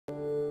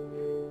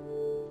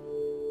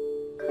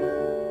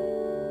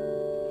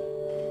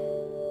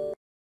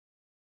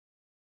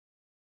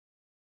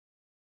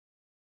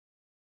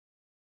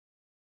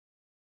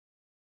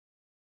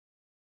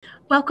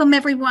Welcome,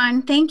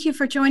 everyone. Thank you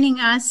for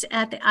joining us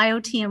at the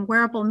IoT and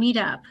Wearable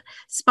Meetup,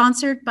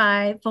 sponsored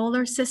by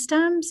Volar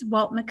Systems.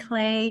 Walt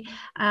McClay,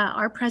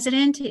 our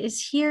president, is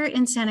here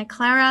in Santa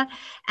Clara,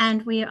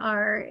 and we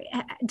are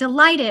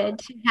delighted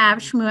to have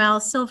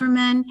Shmuel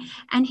Silverman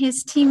and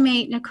his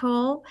teammate,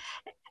 Nicole,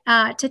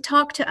 to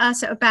talk to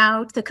us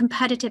about the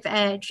competitive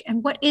edge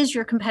and what is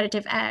your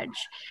competitive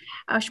edge.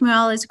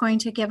 Shmuel is going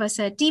to give us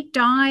a deep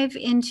dive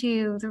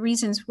into the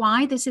reasons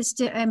why this is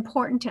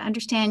important to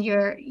understand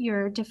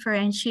your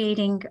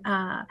differentiating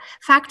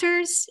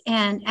factors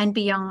and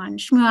beyond.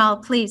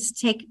 Shmuel, please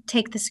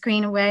take the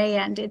screen away,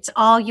 and it's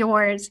all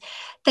yours.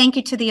 Thank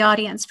you to the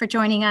audience for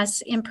joining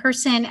us in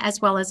person as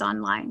well as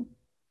online.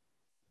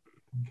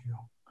 Thank you.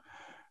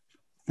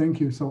 Thank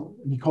you. So,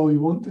 Nicole,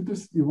 you wanted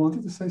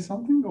to say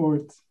something, or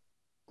it's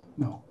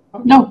no?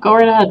 Okay. No, go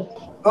right ahead.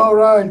 All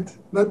right.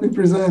 Let me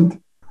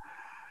present.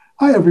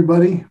 Hi,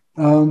 everybody.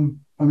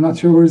 I'm not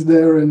sure who's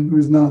there and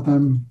who's not.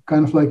 I'm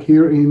kind of like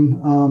here in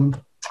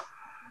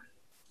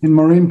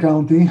Marin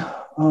County,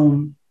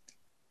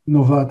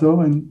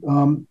 Novato,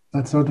 and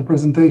let's start the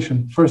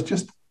presentation. First,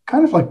 just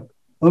kind of like a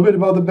little bit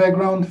about the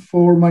background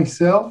for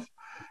myself.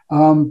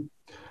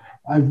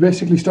 I've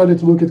basically started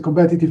to look at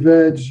competitive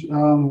edge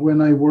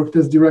when I worked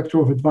as director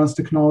of advanced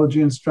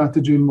technology and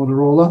strategy in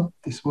Motorola.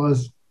 This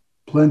was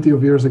plenty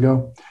of years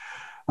ago.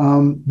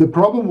 The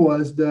problem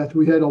was that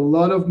we had a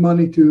lot of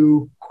money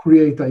to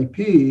create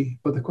IP,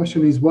 but the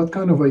question is what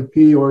kind of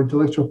IP or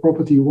intellectual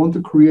property you want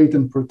to create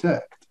and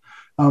protect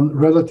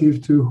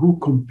relative to who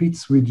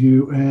competes with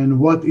you and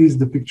what is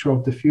the picture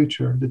of the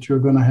future that you're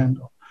going to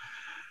handle.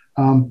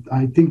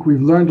 I think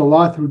we've learned a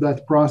lot through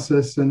that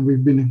process, and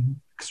we've been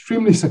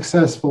extremely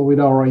successful with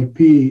our IP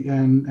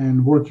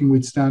and working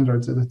with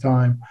standards at the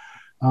time.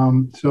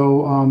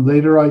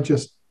 Later I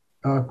just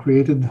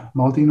created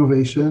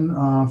multi-innovation,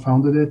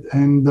 founded it,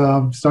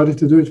 and started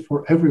to do it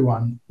for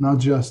everyone, not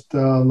just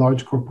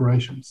large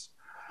corporations.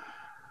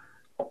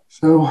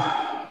 So,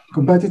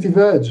 competitive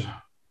edge,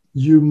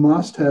 you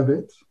must have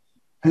it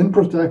and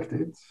protect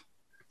it.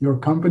 Your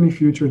company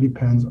future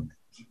depends on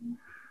it.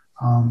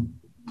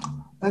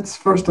 Let's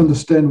first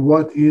understand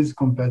what is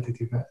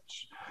competitive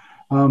edge.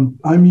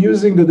 I'm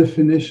using the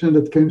definition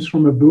that comes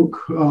from a book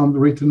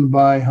written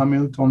by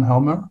Hamilton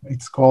Helmer.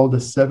 It's called the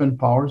 7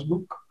 Powers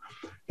book.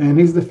 And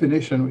his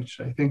definition, which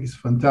I think is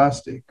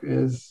fantastic,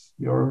 is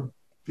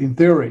in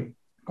theory,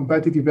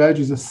 competitive edge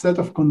is a set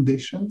of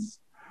conditions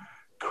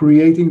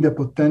creating the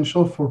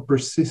potential for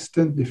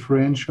persistent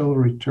differential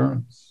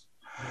returns.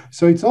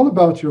 So it's all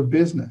about your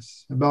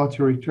business, about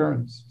your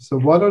returns. So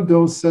what are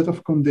those set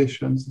of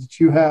conditions that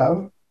you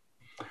have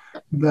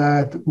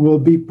that will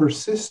be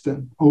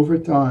persistent over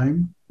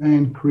time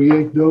and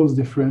create those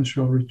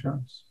differential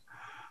returns?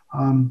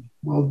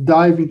 We'll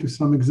dive into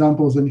some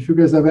examples, and if you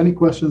guys have any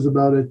questions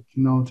about it,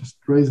 just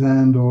raise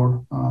hand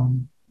or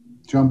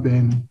jump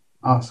in,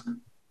 ask.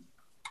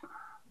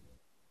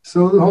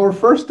 So our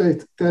first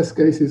test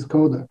case is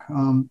Kodak.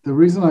 The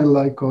reason I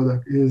like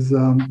Kodak is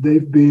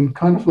they've been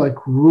kind of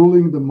like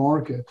ruling the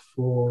market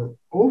for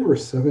over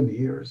 7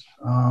 years,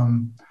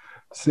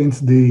 since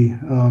the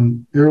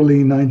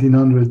early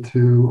 1900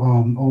 to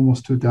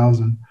almost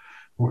 2000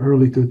 or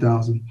early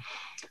 2000.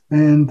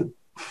 And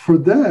for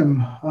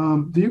them,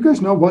 do you guys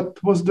know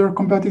what was their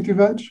competitive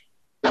edge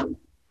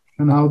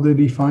and how they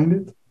defined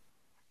it?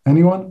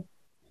 Anyone?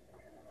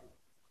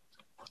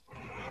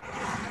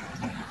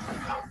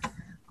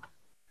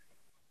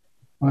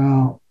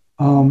 Well,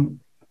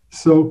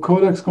 so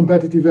Kodak's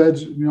competitive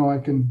edge, I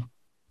can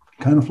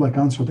kind of like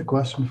answer the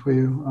question for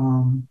you.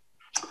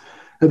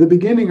 At the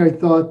beginning, I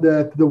thought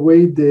that the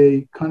way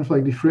they kind of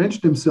like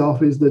differentiate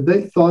themselves is that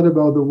they thought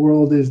about the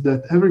world is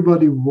that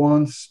everybody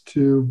wants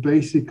to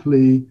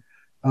basically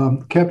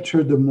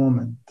capture the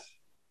moment.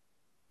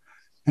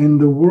 And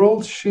the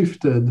world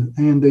shifted,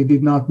 and they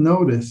did not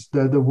notice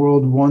that the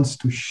world wants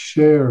to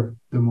share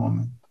the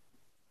moment.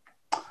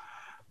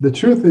 The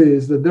truth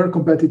is that their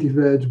competitive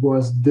edge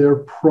was their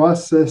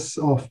process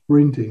of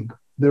printing.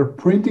 Their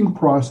printing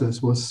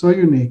process was so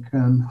unique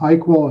and high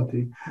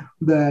quality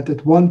that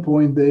at one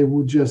point they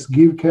would just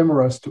give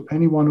cameras to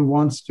anyone who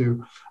wants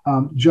to,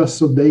 just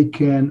so they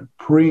can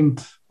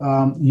print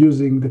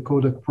using the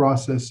Kodak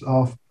process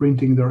of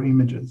printing their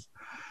images.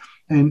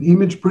 And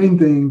image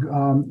printing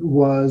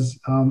was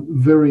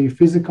very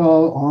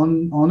physical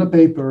on a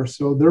paper.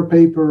 So their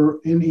paper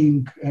in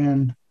ink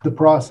and the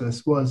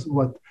process was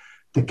what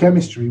the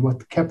chemistry,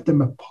 what kept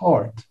them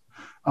apart.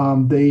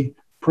 They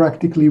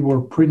practically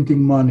were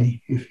printing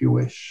money, if you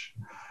wish.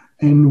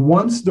 And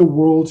once the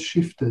world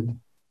shifted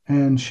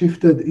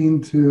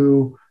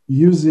into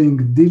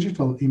using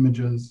digital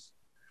images,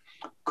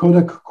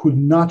 Kodak could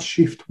not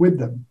shift with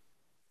them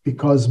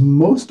because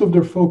most of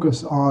their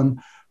focus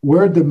on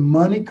where the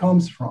money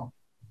comes from.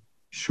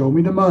 Show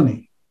me the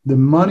money. The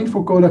money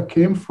for Kodak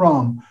came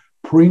from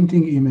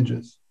printing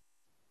images.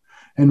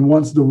 And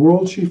once the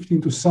world shifted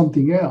into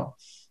something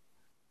else,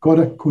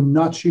 Kodak could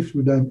not shift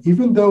with them,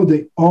 even though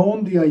they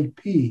own the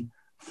IP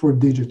for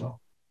digital.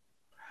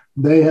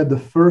 They had the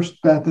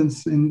first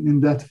patents in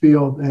that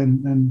field,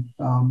 and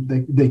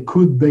they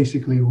could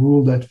basically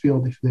rule that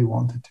field if they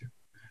wanted to,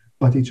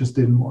 but it just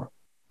didn't work.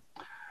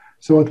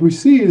 So what we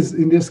see is,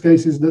 in this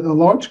case, is that a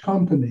large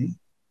company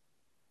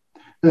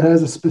that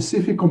has a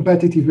specific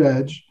competitive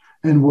edge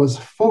and was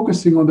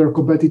focusing on their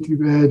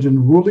competitive edge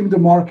and ruling the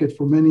market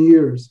for many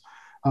years,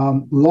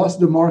 lost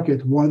the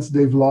market once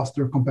they've lost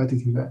their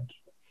competitive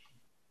edge,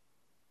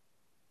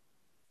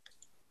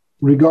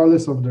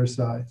 regardless of their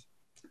size.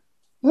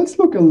 Let's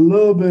look a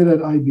little bit at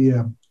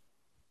IBM.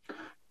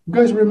 You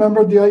guys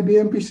remember the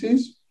IBM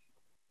PCs?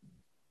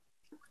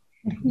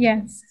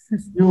 Yes.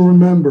 You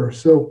remember.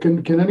 So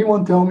can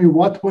anyone tell me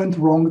what went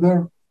wrong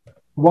there?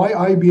 Why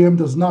IBM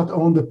does not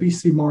own the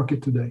PC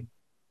market today?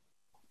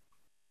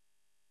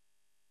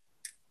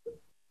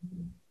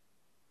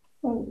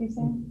 What is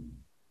that?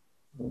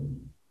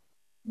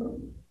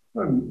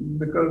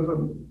 Because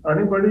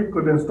anybody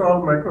could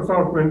install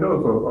Microsoft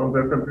Windows on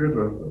their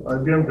computer.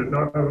 IBM did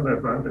not have an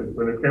advantage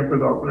when it came to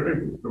the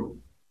operating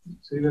system.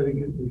 Say that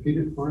again. Repeat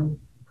it for me.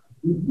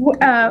 One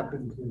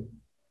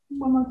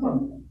more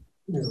time.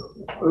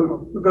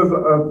 Because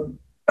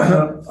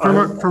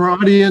From our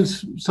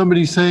audience,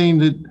 somebody's saying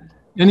that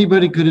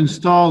anybody could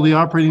install the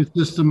operating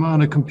system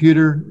on a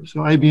computer,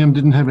 so IBM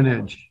didn't have an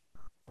edge.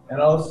 And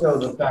also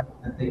the fact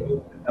that they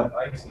opened up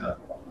ISA,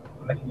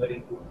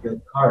 anybody could get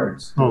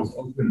cards. Oh. It's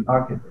open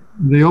pocket.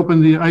 They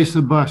opened the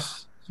ISA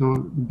bus, so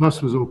the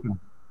bus was open.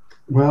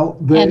 Well,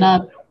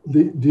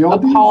 the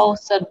audience, Paul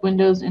said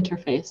Windows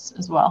interface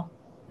as well.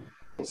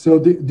 so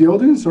the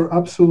audience are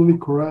absolutely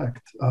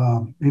correct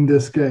in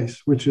this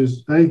case, which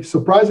is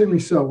surprisingly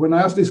so. When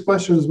I ask these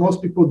questions,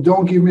 most people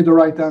don't give me the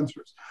right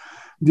answers.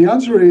 The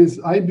answer is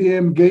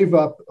IBM gave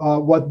up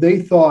what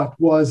they thought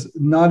was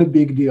not a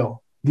big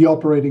deal, the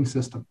operating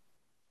system.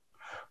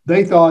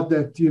 They thought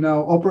that,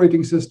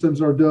 operating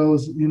systems are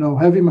those,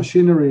 heavy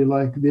machinery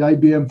like the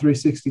IBM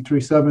 360,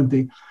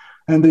 370,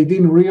 and they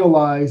didn't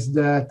realize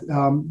that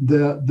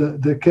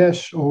the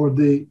cash or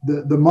the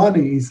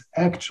money is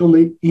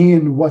actually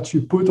in what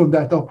you put on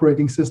that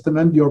operating system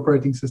and the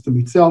operating system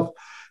itself.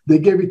 They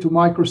gave it to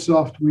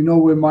Microsoft. We know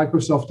where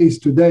Microsoft is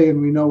today,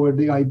 and we know where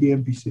the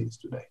IBM PC is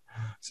today.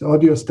 So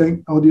audience,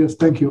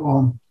 thank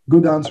you.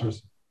 Good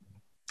answers.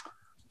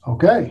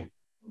 Okay,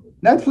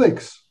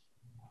 Netflix.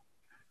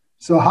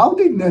 So how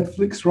did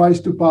Netflix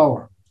rise to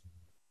power?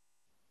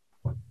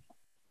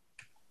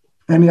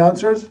 Any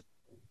answers?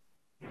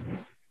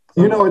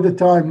 At the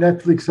time,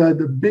 Netflix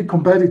had a big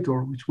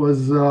competitor, which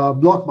was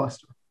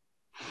Blockbuster.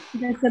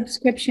 The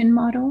subscription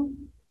model.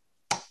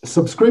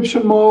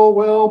 Subscription model,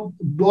 well,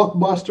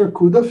 Blockbuster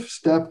could have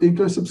stepped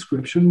into a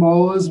subscription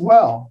model as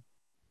well.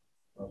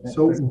 Okay.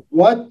 So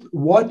what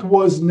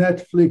was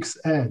Netflix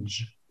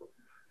edge?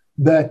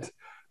 They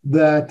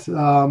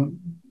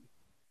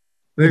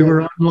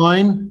were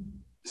online?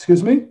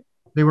 Excuse me?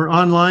 They were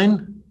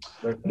online?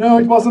 No,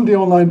 it wasn't the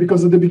online,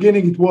 because at the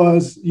beginning it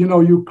was,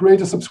 you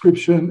create a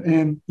subscription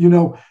and,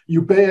 you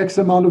pay X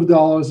amount of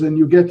dollars and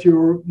you get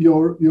your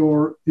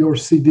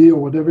CD or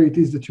whatever it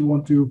is that you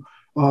want to,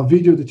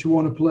 video that you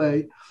want to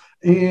play,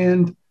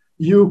 and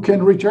you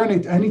can return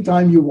it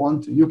anytime you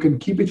want to. You can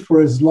keep it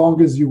for as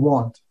long as you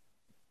want.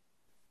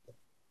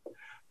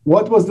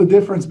 What was the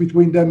difference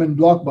between them and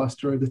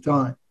Blockbuster at the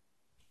time?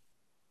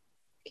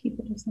 Keep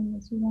it as long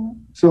as you want.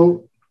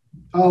 So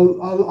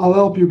I'll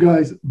help you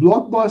guys.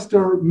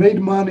 Blockbuster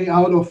made money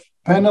out of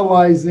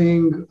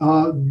penalizing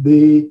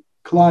the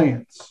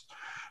clients.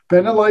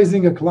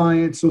 Penalizing a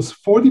client, so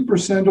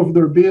 40% of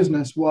their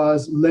business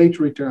was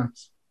late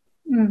returns.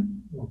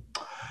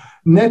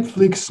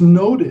 Netflix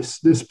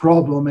noticed this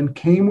problem and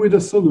came with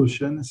a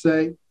solution and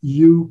say,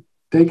 you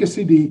take a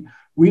CD,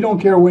 we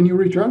don't care when you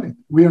return it.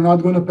 We are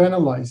not going to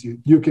penalize you.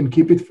 You can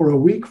keep it for a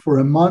week, for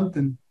a month,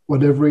 and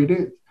whatever it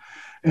is.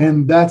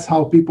 And that's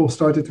how people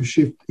started to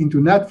shift into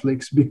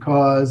Netflix,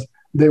 because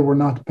they were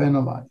not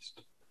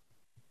penalized.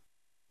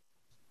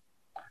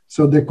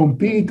 So they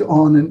compete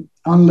on an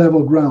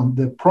unlevel ground.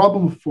 The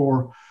problem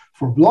for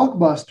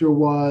Blockbuster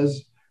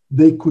was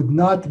they could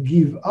not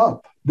give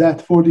up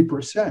that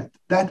 40%.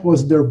 That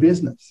was their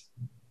business.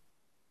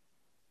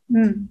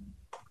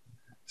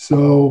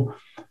 So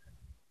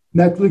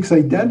Netflix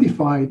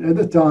identified at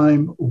the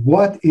time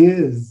what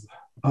is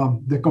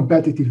the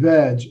competitive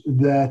edge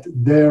that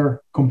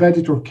their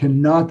competitor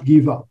cannot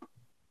give up,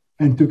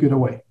 and took it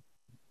away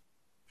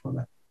from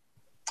them.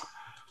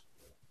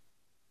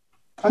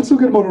 Let's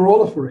look at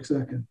Motorola for a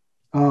second.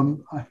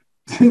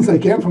 Since I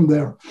came from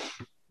there,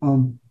 I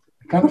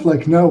kind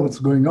of know what's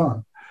going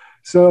on.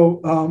 So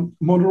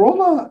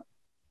Motorola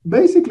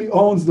basically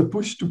owns the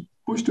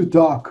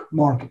push-to-talk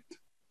market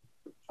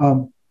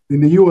in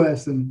the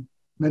US and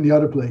many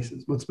other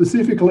places, but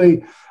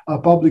specifically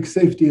public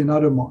safety and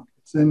other markets.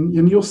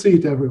 And you'll see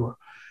it everywhere.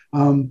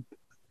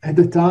 At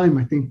the time,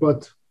 I think,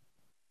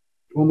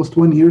 almost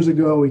 20 years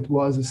ago, it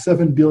was a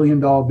 $7 billion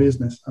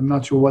business. I'm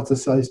not sure what's the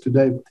size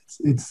today, but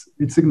it's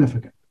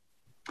significant.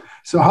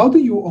 So how do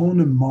you own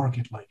a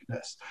market like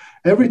this?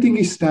 Everything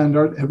is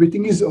standard.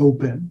 Everything is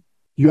open.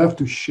 You have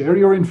to share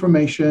your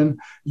information.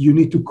 You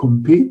need to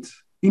compete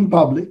in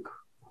public.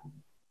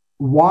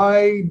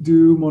 Why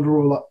do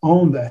Motorola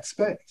own that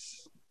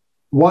space?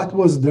 What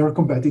was their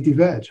competitive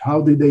edge?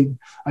 How did they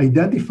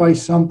identify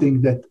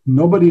something that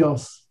nobody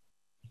else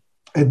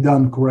had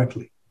done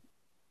correctly?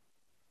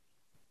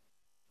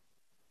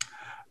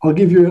 I'll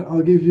give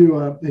you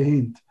a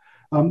hint.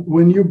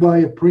 When you buy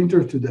a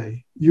printer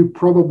today, you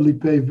probably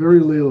pay very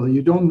little.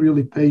 You don't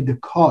really pay the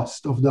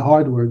cost of the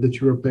hardware that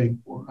you're paying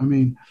for. I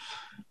mean,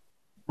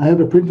 I have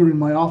a printer in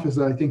my office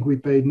that I think we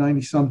paid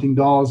 $90-something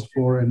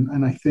for,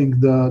 and I think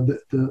the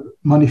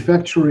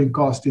manufacturing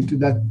cost into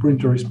that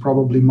printer is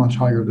probably much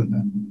higher than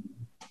that,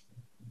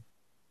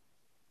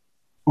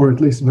 or at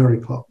least very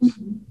close.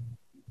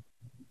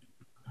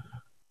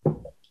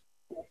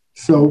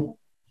 So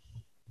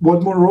what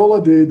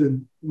Motorola did,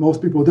 and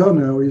most people don't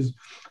know, is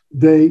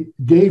they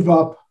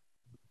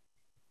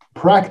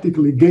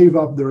practically gave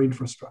up their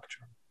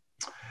infrastructure.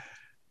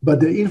 But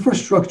the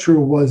infrastructure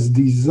was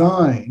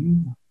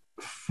designed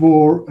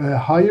for a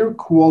higher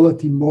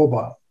quality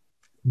mobile.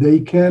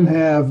 They can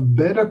have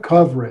better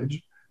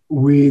coverage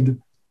with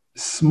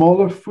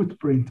smaller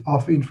footprint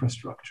of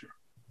infrastructure.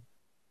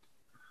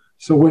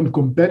 So when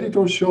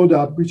competitors showed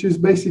up, which is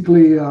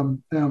basically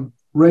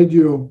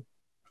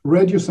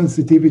radio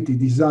sensitivity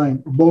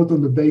design, both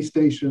on the base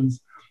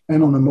stations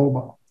and on the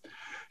mobile.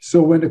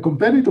 So when the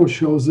competitor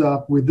shows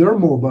up with their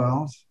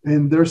mobiles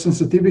and their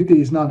sensitivity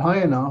is not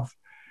high enough,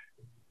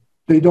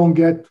 they don't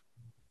get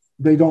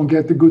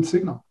the good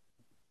signal.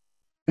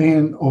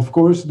 And of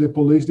course, the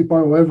police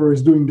department, whoever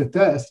is doing the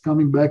test,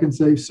 coming back and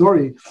say,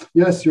 sorry,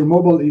 yes, your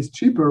mobile is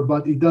cheaper,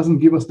 but it doesn't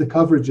give us the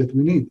coverage that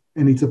we need.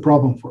 And it's a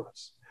problem for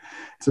us.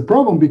 It's a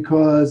problem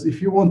because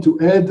if you want to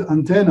add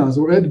antennas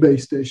or add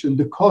base stations,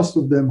 the cost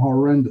of them are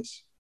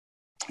horrendous.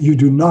 You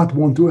do not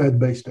want to add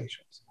base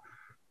stations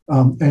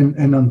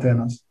and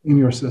antennas in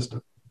your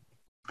system.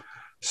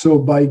 So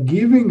by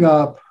giving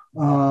up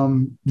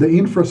the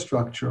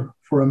infrastructure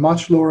for a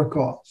much lower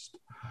cost,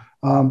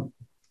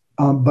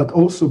 but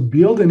also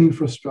build an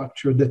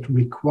infrastructure that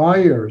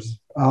requires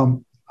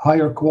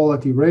higher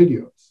quality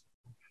radios,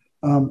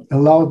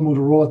 allowed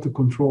Motorola to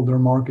control their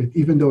market,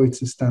 even though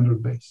it's a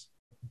standard base.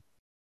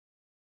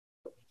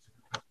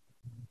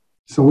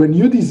 So when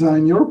you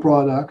design your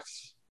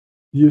products,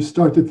 you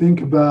start to think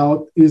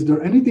about, is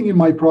there anything in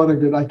my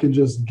product that I can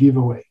just give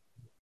away?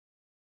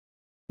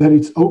 That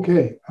it's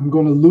okay, I'm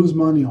going to lose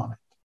money on it,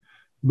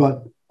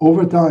 but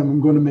over time,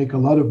 I'm going to make a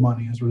lot of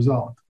money as a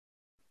result.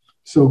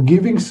 So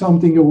giving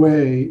something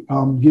away,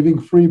 giving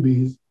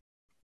freebies,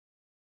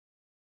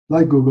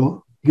 like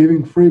Google,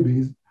 giving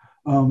freebies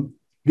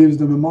gives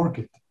them a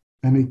market.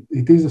 And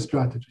it is a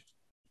strategy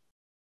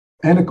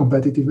and a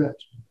competitive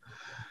edge.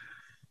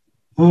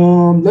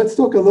 Let's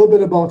talk a little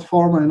bit about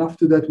pharma, and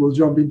after that, we'll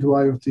jump into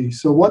IoT.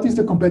 So what is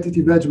the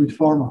competitive edge with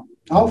pharma?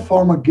 How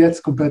pharma gets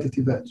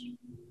competitive edge?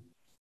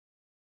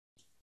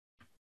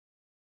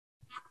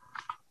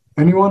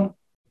 Anyone?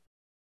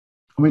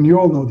 I mean, you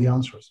all know the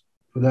answers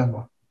for that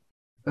one.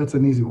 That's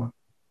an easy one.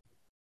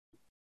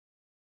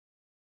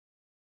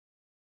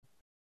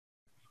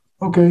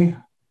 Okay.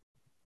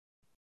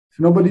 If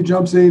nobody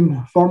jumps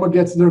in, pharma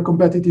gets their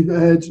competitive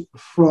edge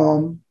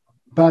from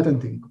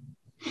patenting.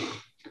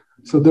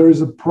 So there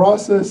is a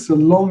process, a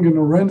long and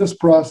horrendous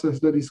process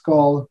that is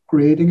called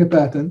creating a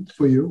patent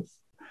for you.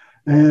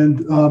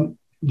 And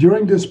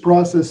during this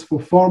process for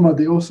pharma,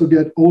 they also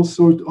get all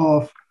sorts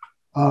of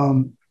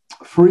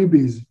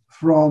freebies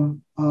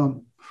from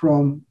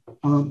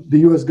the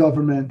US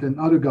government and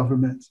other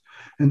governments.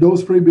 And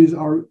those freebies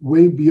are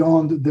way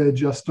beyond the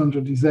just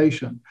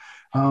standardization.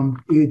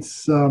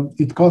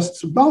 It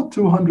costs about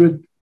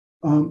 $200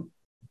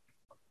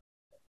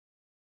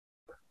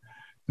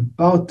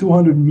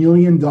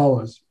 million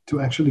to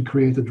actually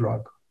create a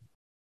drug.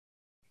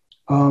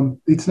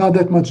 It's not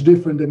that much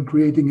different than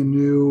creating a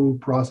new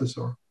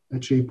processor, a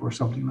chip or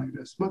something like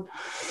this, but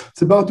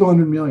it's about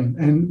 200 million.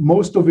 And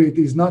most of it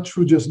is not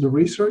through just the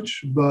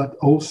research, but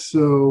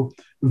also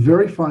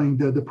verifying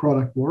that the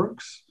product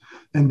works.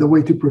 And the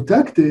way to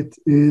protect it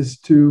is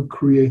to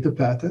create a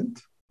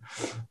patent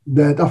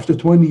that after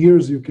 20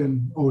 years you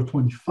can, or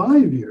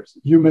 25 years,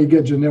 you may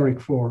get generic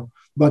for.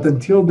 But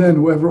until then,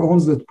 whoever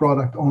owns that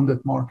product owns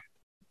that market.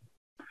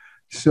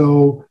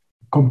 So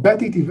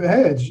competitive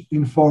edge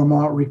in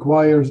pharma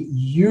requires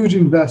huge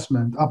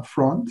investment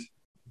upfront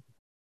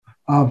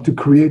to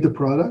create the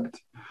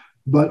product,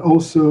 but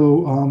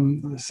also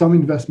some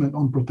investment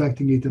on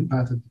protecting it and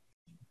patenting.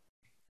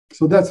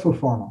 So that's for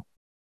pharma.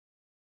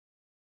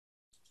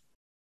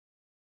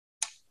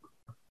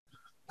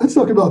 Let's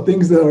talk about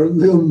things that are a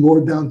little more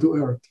down to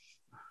earth.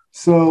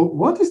 So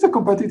what is the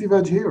competitive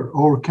edge here?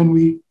 Or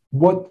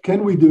what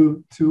can we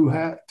do to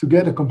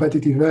get a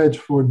competitive edge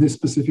for this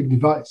specific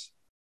device?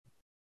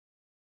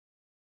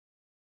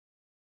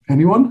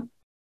 Anyone?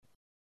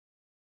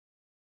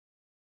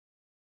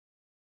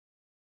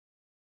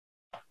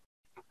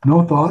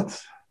 No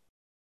thoughts?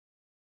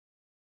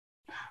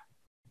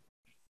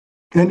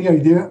 Any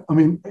idea? I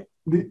mean,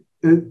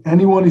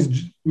 anyone is,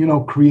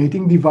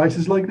 creating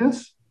devices like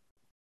this?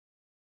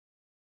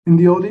 in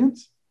the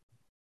audience?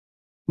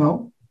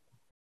 No?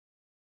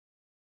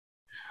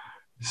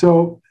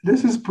 So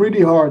this is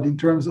pretty hard in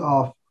terms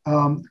of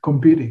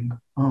competing.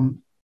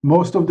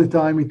 Most of the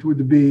time it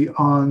would be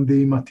on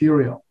the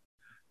material,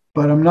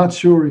 but I'm not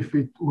sure if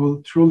it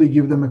will truly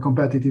give them a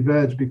competitive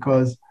edge,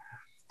 because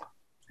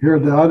here are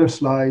the other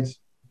slides.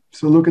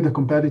 So look at the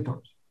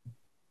competitors.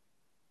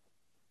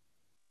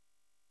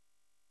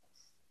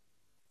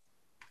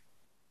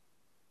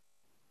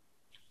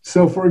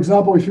 So for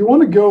example, if you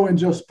want to go and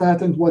just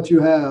patent what you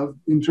have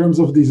in terms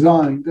of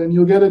design, then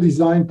you'll get a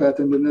design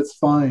patent and that's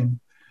fine.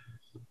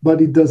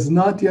 But it does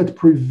not yet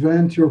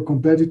prevent your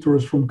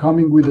competitors from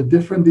coming with a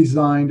different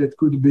design that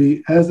could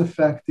be as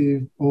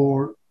effective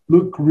or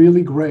look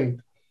really great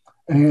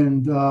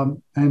and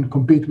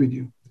compete with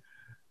you.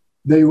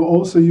 They will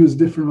also use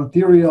different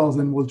materials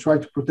and will try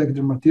to protect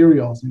their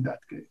materials in that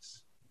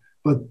case.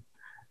 But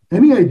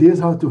any ideas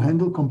how to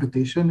handle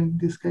competition in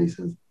these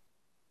cases?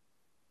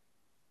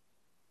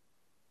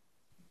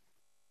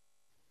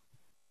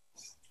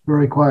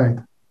 Very quiet.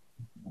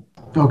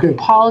 Okay.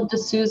 Paul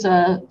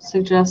D'Souza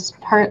suggests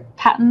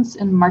patents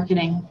in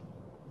marketing.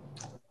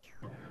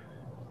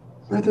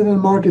 Patent in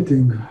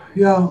marketing,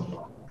 yeah.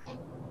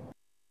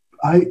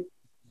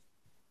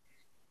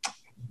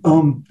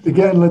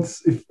 Again,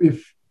 let's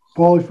if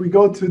Paul, if we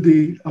go to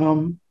the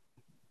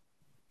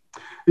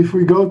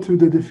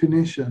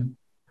definition,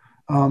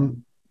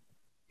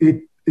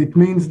 it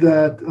means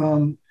that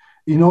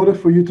in order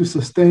for you to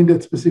sustain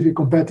that specific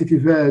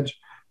competitive edge,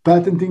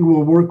 patenting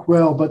will work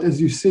well, but as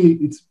you see,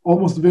 it's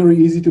almost very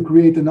easy to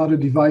create another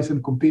device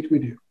and compete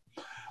with you.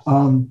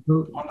 On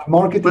the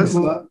marketing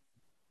side,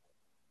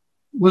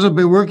 was it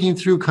by working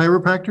through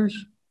chiropractors?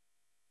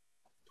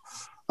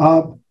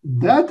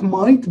 That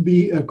might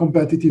be a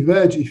competitive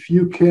edge if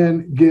you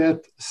can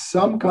get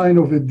some kind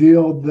of a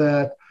deal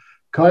that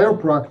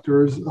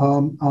chiropractors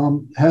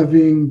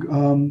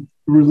having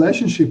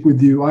relationship with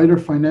you, either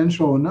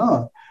financial or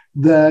not,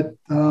 that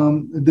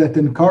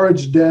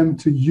encourage them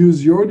to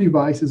use your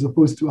device as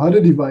opposed to other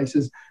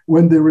devices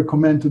when they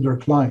recommend to their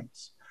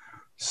clients.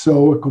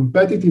 So a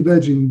competitive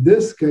edge in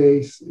this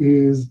case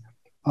is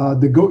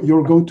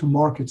your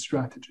go-to-market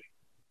strategy.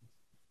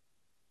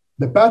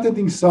 The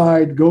patenting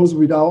side goes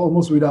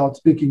almost without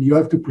speaking. You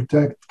have to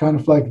protect kind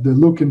of like the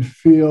look and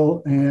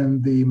feel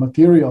and the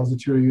materials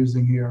that you're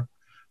using here.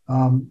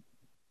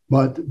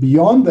 But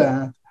beyond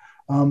that,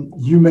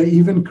 you may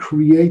even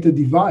create a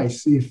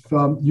device if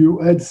you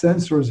add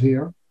sensors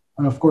here,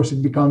 and of course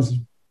it becomes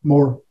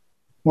more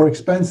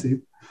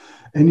expensive,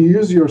 and you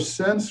use your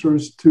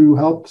sensors to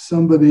help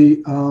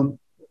somebody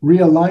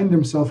realign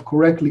themselves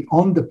correctly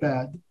on the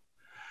pad,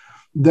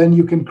 then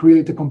you can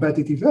create a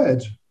competitive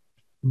edge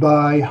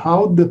by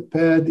how the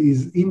pad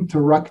is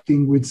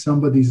interacting with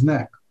somebody's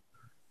neck.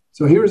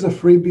 So here's a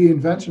freebie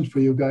invention for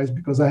you guys,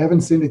 because I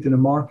haven't seen it in the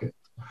market.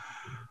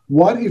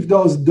 What if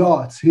those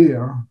dots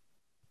here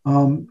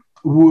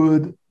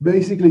would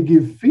basically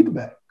give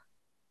feedback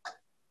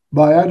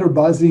by either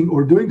buzzing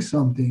or doing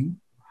something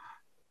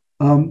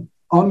on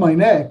my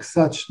neck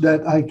such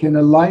that I can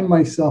align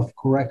myself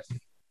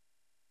correctly?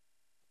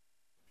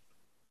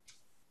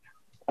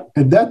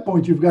 At that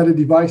point, you've got a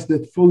device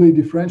that fully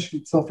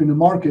differentiates itself in the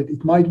market.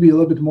 It might be a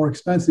little bit more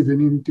expensive,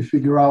 and you need to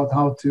figure out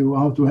how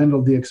to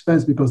handle the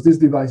expense, because these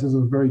devices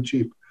are very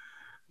cheap.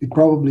 It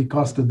probably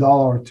costs $1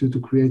 or $2 to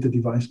create a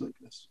device like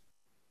this.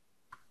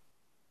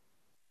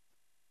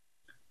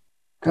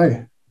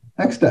 Okay,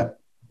 next step.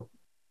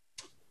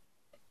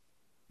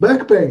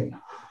 Back pain.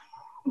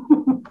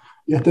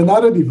 Yet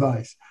another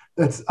device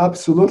that's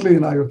absolutely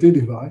an IoT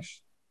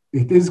device.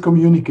 It is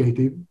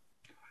communicative.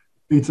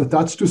 It's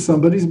attached to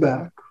somebody's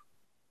back.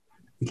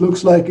 It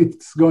looks like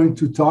it's going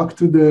to talk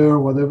to their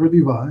whatever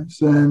device.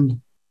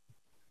 And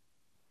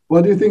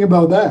what do you think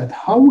about that?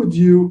 How would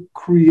you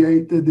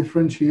create a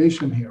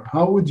differentiation here?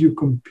 How would you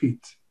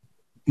compete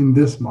in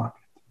this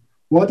market?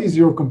 What is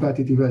your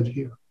competitive edge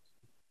here?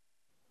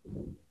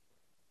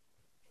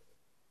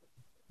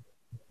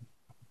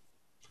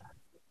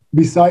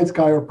 Besides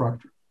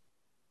chiropractor.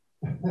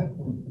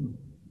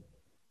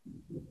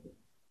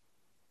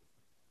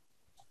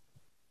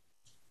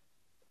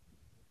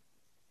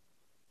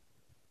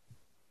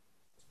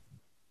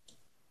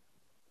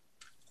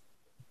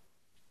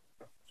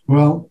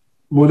 Well,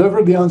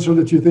 whatever the answer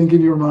that you think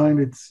in your mind,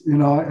 it's,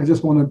 I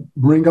just want to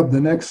bring up the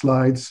next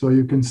slide so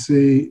you can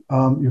see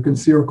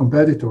your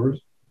competitors.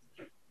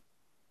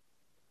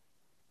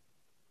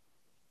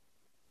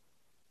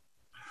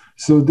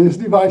 So this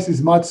device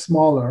is much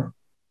smaller.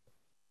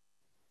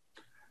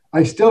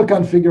 I still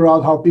can't figure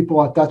out how people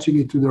are attaching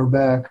it to their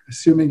back,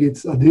 assuming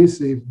it's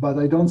adhesive, but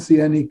I don't see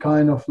any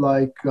kind of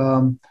like,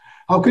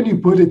 how can you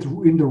put it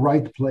in the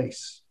right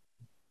place?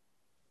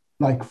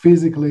 Like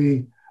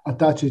physically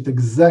attach it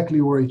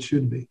exactly where it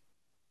should be.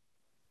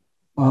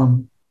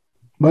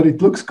 But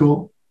it looks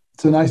cool.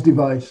 It's a nice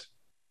device.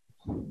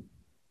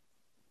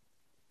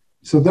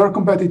 So their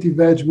competitive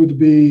edge would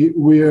be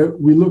where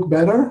we look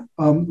better.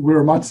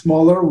 We're much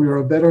smaller. We're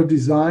a better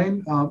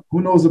design.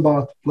 Who knows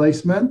about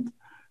placement?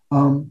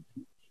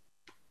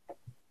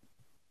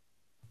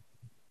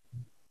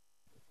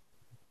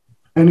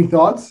 Any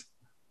thoughts?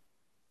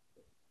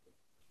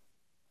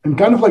 And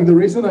kind of like the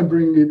reason I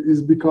bring it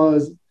is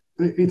because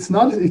it's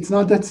not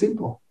that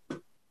simple.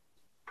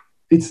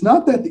 It's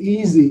not that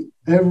easy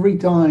every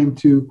time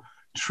to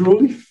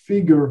truly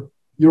figure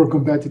your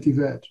competitive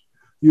edge.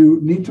 You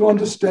need to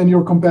understand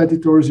your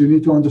competitors. You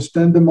need to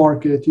understand the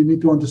market. You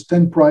need to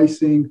understand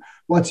pricing.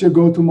 What's your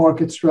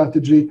go-to-market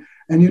strategy?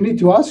 And you need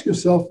to ask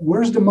yourself,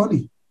 where's the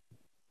money?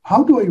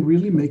 How do I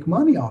really make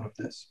money out of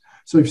this?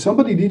 So if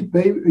somebody did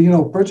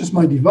purchase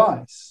my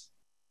device,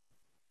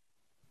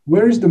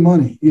 where is the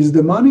money? Is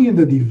the money in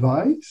the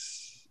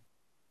device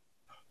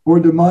or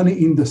the money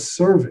in the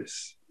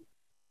service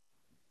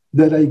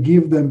that I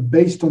give them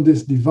based on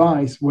this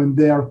device when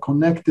they are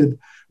connected,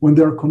 when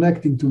they're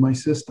connecting to my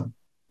system?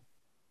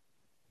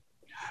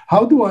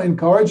 How do I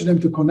encourage them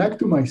to connect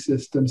to my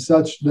system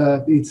such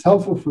that it's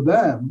helpful for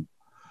them,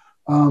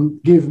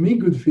 give me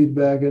good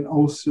feedback, and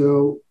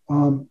also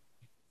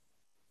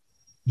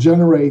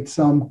generate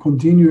some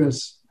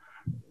continuous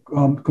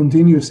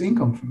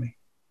income for me?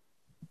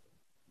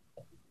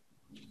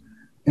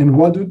 And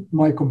what do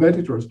my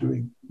competitors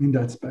doing in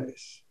that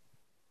space?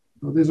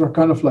 So these are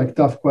kind of like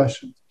tough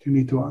questions you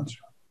need to answer.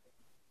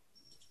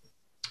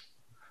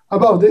 How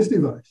about this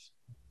device?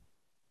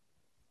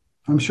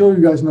 I'm sure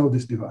you guys know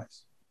this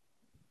device.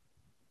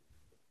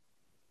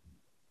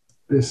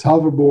 This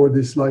hoverboard,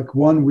 this like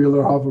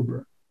one-wheeler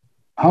hoverboard.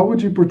 How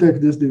would you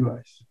protect this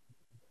device?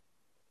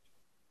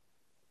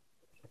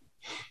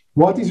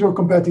 What is your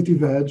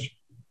competitive edge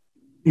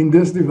in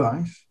this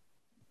device?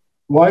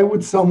 Why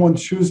would someone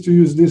choose to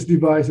use this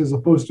device as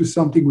opposed to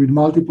something with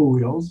multiple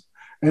wheels?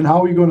 And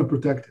how are you going to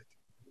protect it?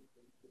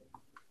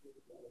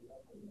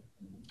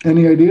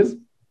 Any ideas?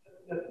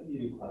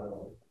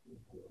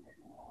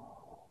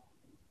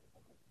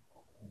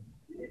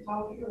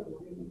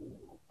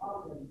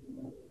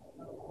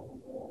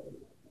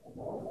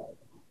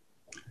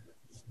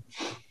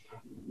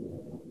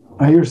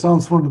 I hear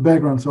sounds from the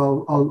background,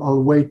 so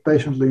I'll wait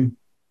patiently.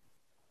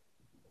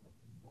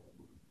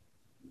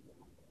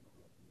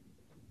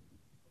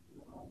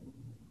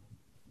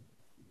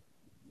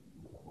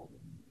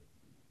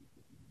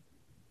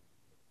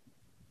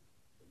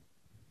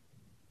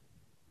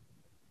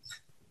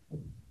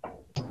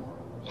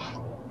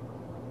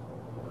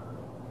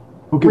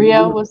 Okay.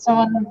 Rio, was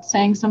someone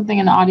saying something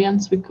in the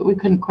audience? We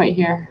couldn't quite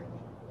hear.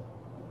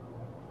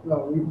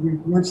 No, we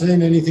weren't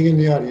saying anything in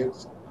the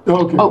audience.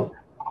 Okay. Oh.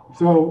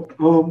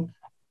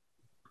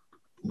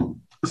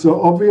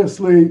 So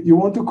obviously you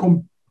want to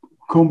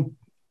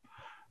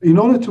in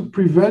order to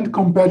prevent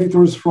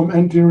competitors from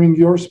entering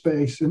your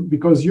space, and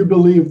because you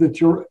believe that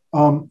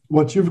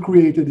what you've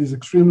created is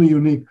extremely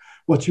unique,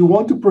 what you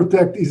want to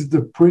protect is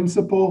the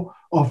principle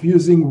of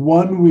using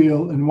one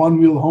wheel and one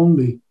wheel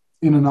only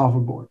in an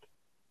hoverboard.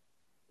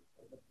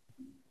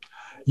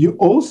 You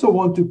also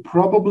want to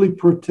probably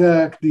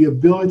protect the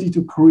ability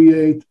to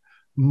create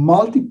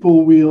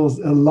multiple wheels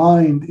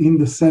aligned in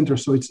the center.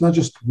 So it's not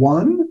just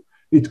one,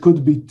 it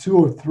could be two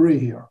or three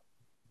here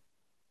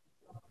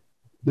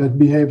that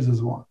behaves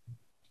as one.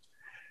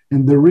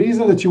 And the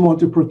reason that you want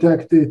to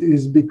protect it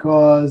is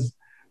because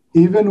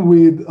even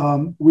with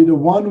a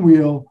one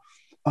wheel,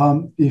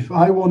 if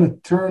I want to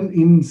turn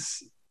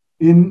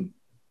in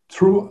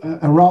through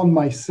around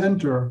my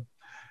center,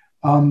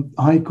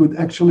 I could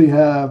actually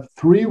have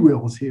three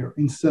wheels here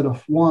instead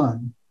of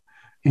one,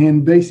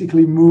 and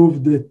basically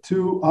move the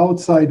two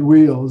outside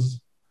wheels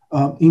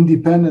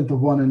independent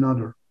of one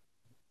another.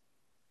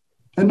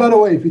 And by the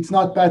way, if it's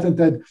not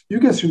patented, you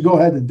guys should go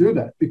ahead and do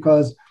that,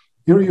 because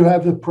here you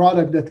have a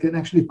product that can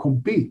actually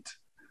compete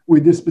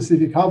with this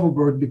specific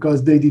hoverboard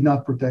because they did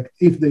not protect,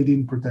 if they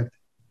didn't protect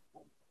it.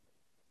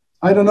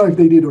 I don't know if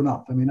they did or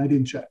not. I mean, I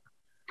didn't check.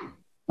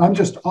 I'm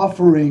just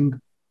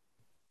offering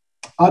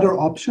other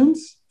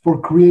options for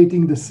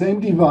creating the same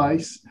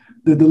device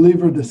that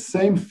deliver the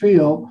same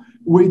feel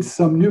with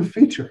some new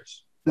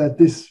features that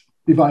this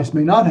device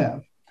may not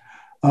have,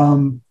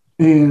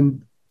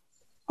 and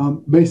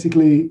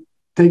basically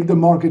take the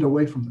market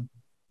away from them.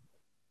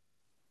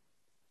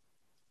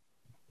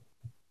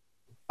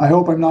 I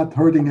hope I'm not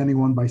hurting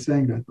anyone by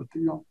saying that, but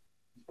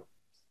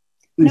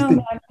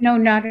No,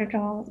 not at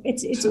all.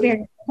 It's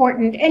very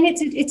important, and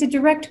it's a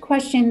direct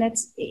question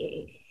that's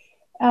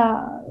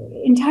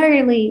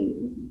entirely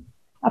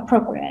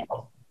appropriate.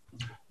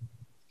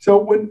 So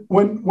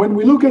when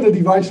we look at a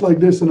device like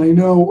this, and I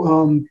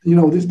know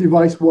this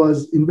device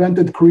was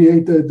invented,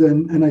 created,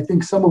 and I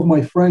think some of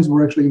my friends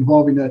were actually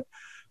involved in that,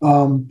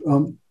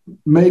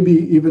 maybe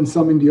even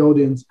some in the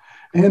audience.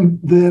 And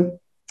the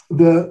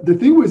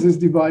thing with this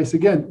device,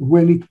 again,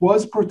 when it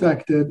was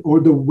protected, or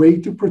the way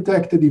to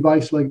protect a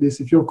device like this,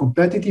 if your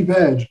competitive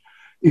edge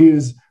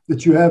is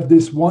that you have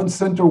this one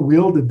center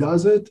wheel that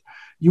does it,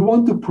 you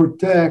want to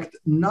protect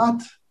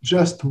not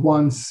just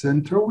one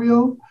center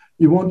wheel,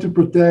 you want to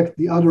protect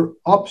the other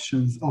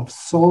options of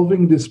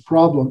solving this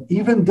problem,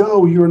 even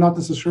though you're not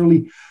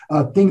necessarily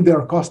think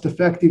they're cost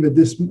effective at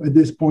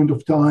this point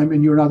of time,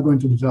 and you're not going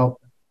to develop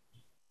them.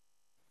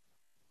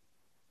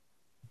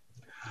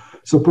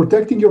 So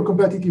protecting your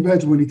competitive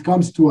edge when it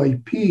comes to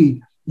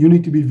IP, you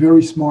need to be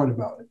very smart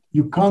about it.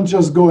 You can't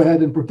just go ahead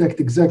and protect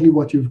exactly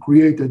what you've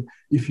created.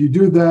 If you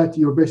do that,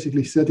 you're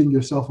basically setting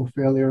yourself for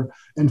failure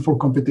and for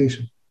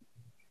competition.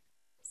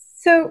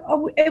 So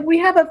we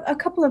have a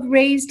couple of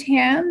raised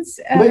hands.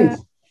 Please,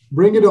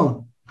 bring it on.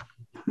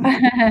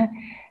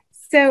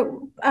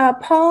 So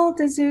Paul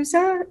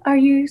D'Souza, are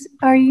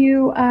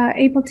you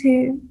able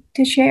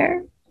to share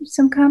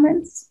some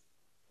comments?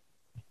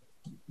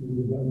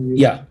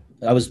 Yeah,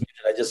 I was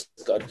muted. I just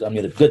got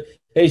unmuted. Good.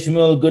 Hey,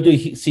 Shmuel, good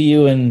to see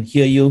you and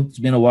hear you. It's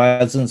been a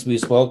while since we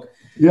spoke.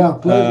 Yeah,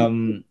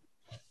 pleasure.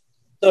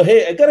 So, hey,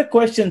 I got a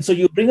question. So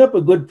you bring up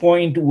a good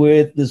point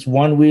with this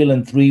 1 wheel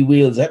and 3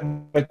 wheels.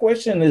 My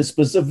question is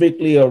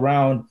specifically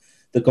around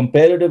the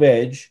competitive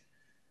edge,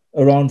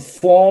 around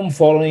form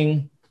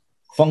following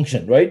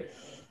function, right?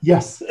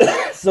 Yes.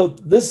 So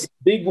this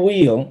big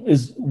wheel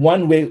is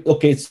one way.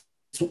 Okay, it's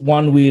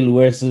 1 wheel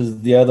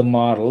versus the other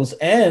models.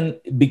 And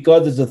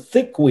because it's a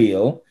thick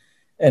wheel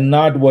and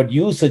not what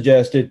you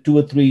suggested, 2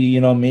 or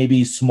 3,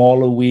 maybe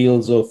smaller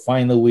wheels or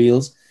finer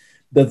wheels,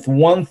 that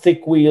one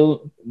thick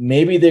wheel,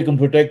 maybe they can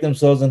protect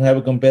themselves and have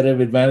a competitive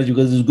advantage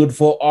because it's good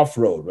for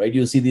off-road, right?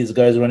 You see these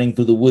guys running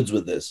through the woods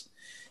with this.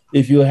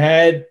 If you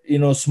had,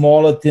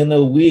 smaller,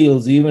 thinner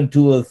wheels, even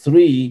 2 or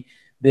 3,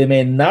 they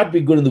may not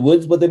be good in the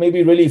woods, but they may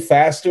be really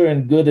faster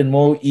and good and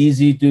more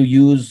easy to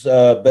use,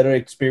 better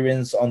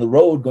experience on the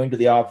road, going to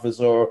the office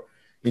or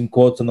in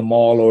quotes on the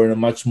mall or in a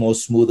much more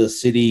smoother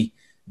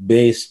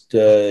city-based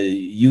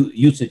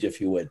usage,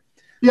 if you would.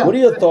 Yeah. What are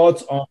your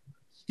thoughts on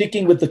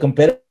sticking with the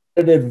competitive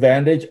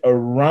advantage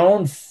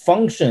around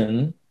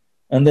function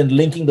and then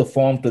linking the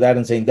form to that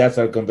and saying that's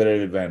our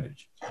competitive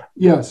advantage?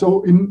 Yeah,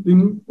 so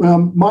in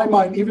my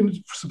mind,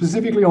 even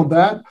specifically on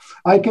that,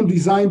 I can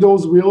design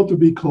those wheels to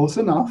be close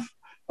enough.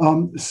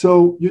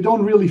 So you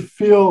don't really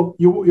feel,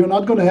 you're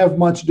not going to have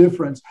much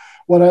difference.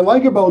 What I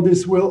like about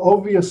this wheel,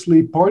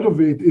 obviously, part of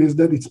it is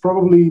that it's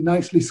probably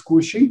nicely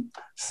squishy.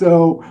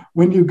 So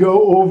when you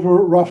go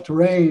over rough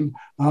terrain,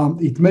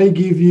 it may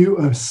give you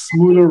a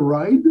smoother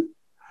ride.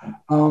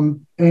 A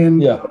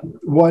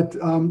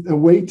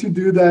way to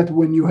do that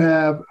when you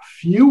have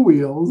few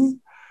wheels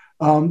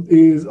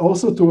is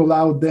also to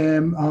allow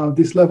them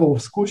this level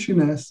of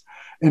squishiness.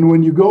 And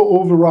when you go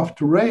over rough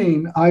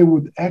terrain, I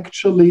would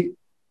actually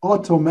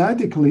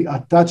automatically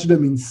attach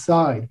them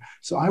inside.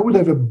 So I would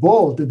have a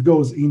bolt that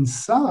goes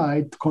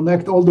inside to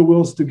connect all the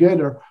wheels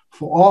together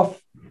for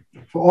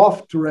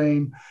off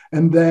terrain.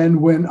 And then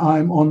when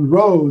I'm on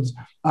roads,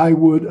 I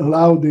would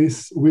allow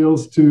these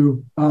wheels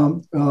to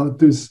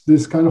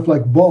this kind of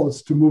like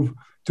bolts to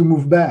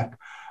move back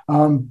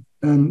and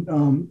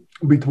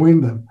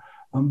between them.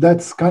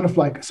 That's kind of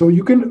like, so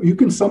you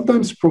can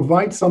sometimes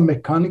provide some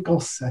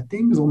mechanical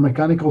settings or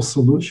mechanical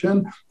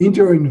solution into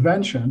your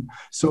invention.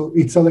 So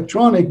it's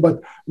electronic,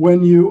 but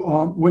when you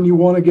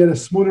want to get a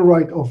smoother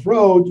ride off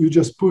road, you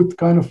just put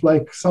kind of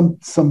like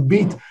some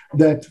beat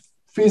that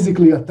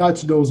physically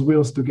attach those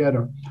wheels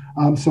together.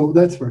 So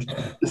that's first.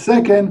 The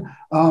second,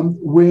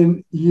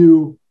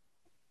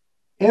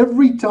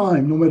 every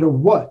time, no matter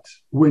what,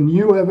 when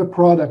you have a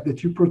product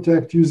that you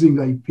protect using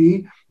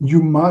IP,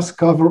 you must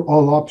cover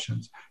all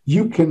options.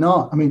 You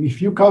cannot,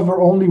 if you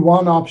cover only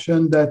one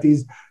option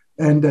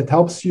that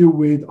helps you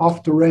with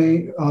off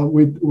terrain,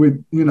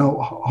 with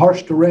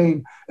harsh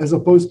terrain, as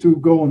opposed to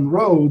go on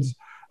roads,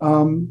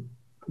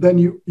 then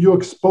you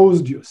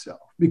exposed yourself.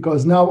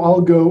 Because now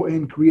I'll go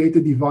and create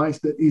a device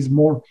that is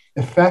more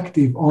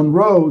effective on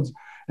roads.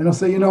 And I'll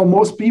say,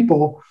 most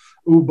people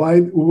who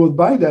will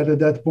buy that at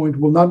that point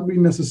will not be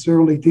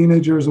necessarily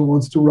teenagers who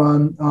wants to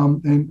run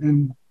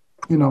and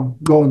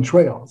go on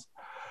trails.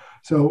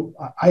 So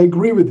I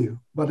agree with you,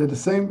 but at the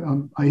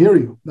same, I hear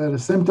you. But at the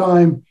same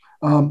time,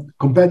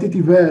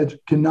 competitive edge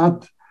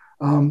cannot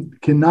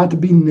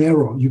be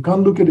narrow. You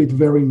can't look at it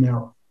very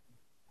narrow.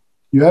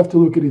 You have to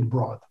look at it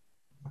broad.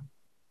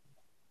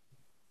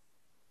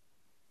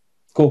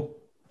 Cool.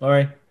 All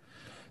right.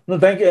 No,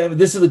 thank you.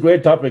 This is a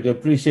great topic. I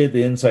appreciate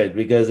the insight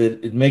because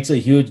it makes a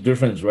huge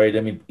difference, right?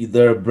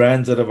 There are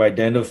brands that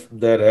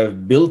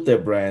have built their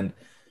brand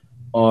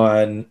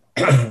on,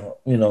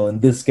 in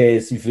this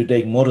case, if you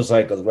take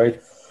motorcycles,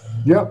 right?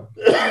 Yeah.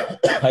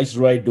 I used to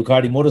ride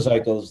Ducati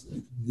motorcycles.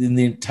 In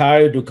the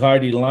entire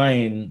Ducati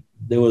line,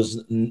 there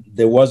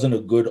wasn't a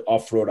good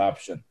off-road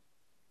option,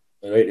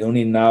 right?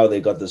 Only now they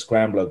got the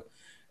Scrambler.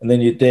 And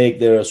then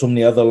there are so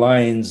many other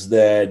lines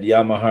that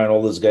Yamaha and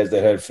all those guys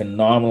that had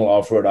phenomenal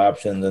off-road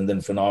options and then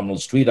phenomenal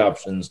street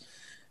options.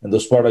 And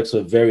those products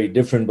were very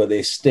different, but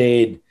they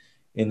stayed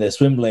in their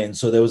swim lane.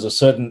 So there was a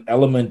certain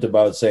element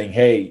about saying,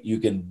 hey, you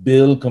can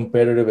build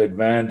competitive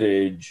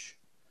advantage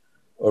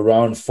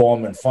around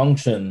form and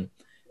function.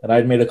 And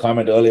I'd made a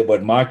comment earlier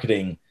about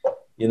marketing.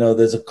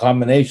 There's a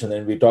combination,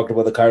 and we talked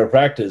about the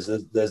chiropractors.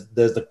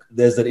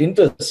 There's that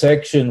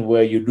intersection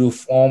where you do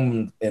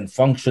form and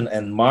function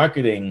and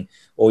marketing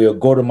or your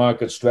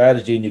go-to-market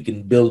strategy, and you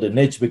can build a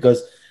niche.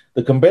 Because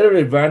the competitive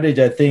advantage,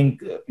 I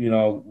think,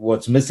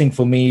 what's missing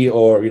for me,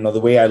 or the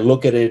way I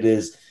look at it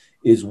is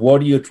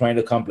what are you trying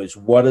to accomplish?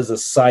 What is the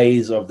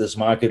size of this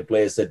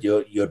marketplace that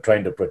you're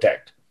trying to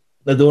protect?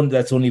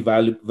 That's only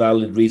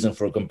valid reason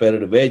for a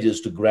competitive edge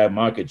is to grab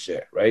market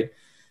share, right?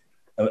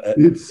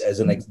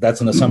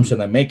 That's an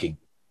assumption I'm making.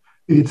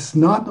 It's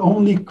not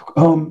only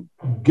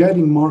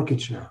getting market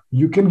share.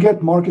 You can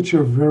get market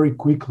share very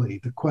quickly.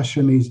 The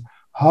question is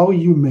how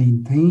you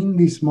maintain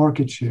this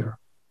market share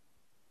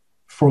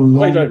for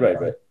long.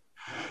 Right.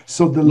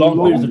 So the long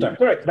periods of time.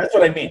 Correct. That's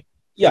what I mean.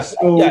 Yeah.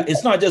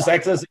 It's not just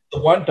accessing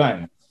the one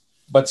time,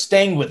 but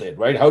staying with it,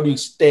 right? How do you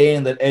stay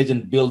in that edge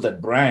and build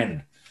that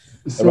brand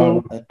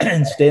around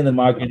and stay in the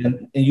market?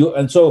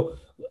 And so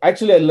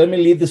actually, let me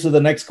lead this to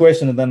the next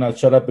question, and then I'll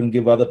shut up and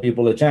give other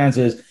people a chance.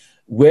 Is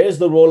where's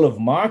the role of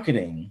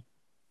marketing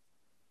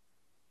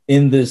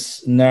in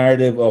this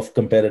narrative of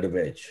competitive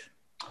edge?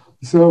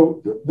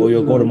 So or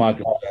your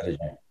go-to-market strategy?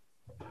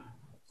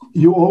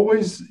 You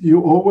always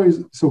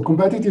so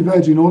competitive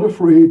edge, in order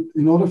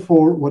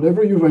for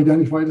whatever you've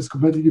identified as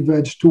competitive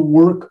edge to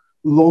work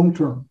long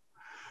term,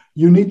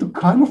 you need to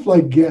kind of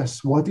like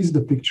guess what is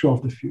the picture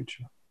of the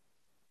future.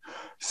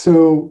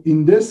 So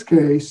in this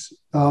case,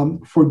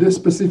 for this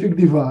specific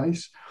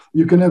device,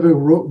 you can have a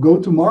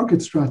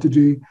go-to-market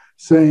strategy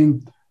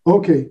saying,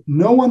 okay,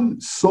 no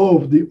one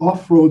solved the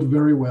off-road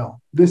very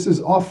well. This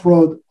is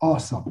off-road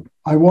awesome.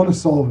 I want to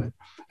solve it.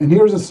 And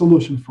here's a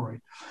solution for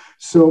it.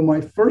 So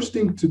my first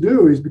thing to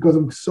do is, because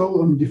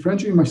I'm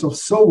differentiating myself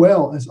so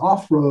well as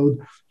off-road,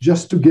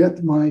 just to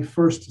get my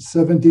first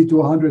 70 to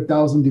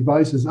 100,000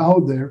 devices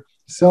out there,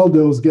 sell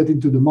those, get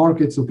into the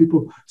market so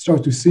people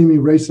start to see me,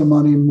 raise some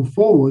money and move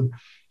forward.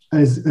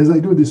 As I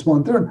do this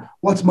one turn,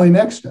 what's my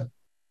next step?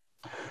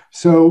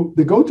 So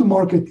the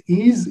go-to-market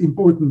is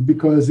important,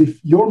 because if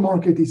your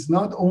market is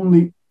not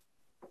only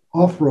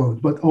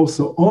off-road, but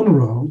also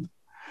on-road,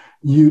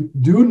 you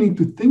do need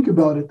to think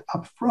about it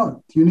up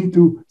front. You need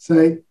to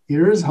say,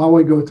 here's how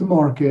I go to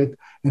market,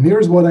 and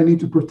here's what I need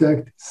to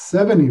protect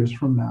 7 years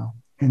from now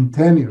and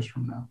 10 years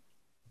from now.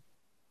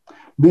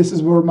 This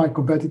is where my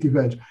competitive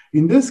edge.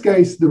 In this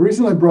case, the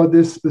reason I brought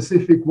this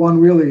specific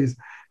one wheel is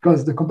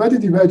because the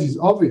competitive edge is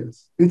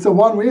obvious. It's a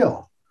one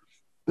wheel.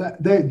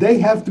 They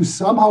have to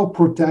somehow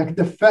protect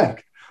the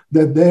fact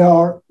that they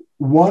are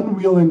one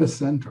wheel in the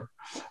center.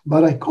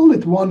 But I call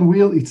it one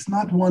wheel. It's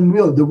not one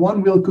wheel. The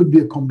one wheel could be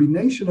a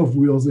combination of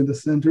wheels in the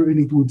center, and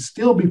it would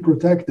still be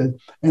protected.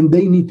 And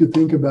they need to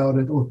think about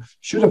it, or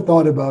should have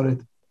thought about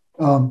it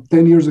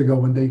 10 years ago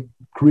when they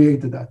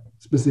created that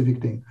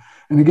specific thing.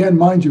 And again,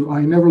 mind you,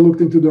 I never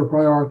looked into their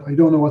prior art. I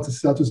don't know what's the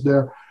status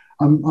there.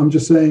 I'm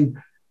just saying,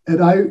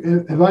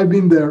 if I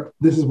been there,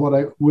 this is what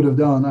I would have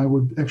done. I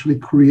would actually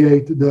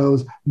create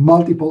those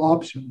multiple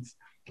options: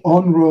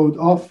 on-road,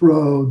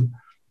 off-road,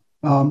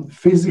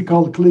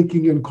 physical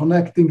clicking and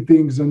connecting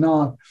things or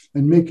not,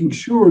 and making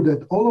sure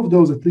that all of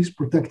those at least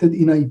protected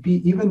in IP,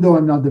 even though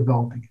I'm not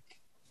developing it.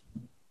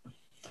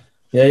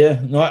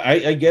 Yeah. No,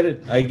 I get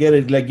it.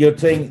 Like you're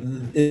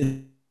saying,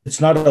 it's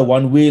not a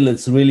one wheel,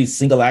 it's really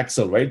single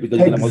axle, right? Because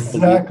you can have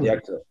multiple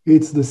axle.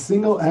 It's the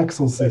single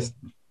axle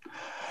system.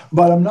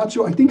 But I'm not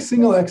sure. I think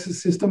single axle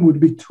system would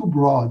be too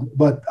broad,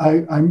 but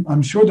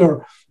I'm sure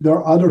there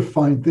are other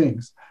fine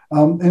things.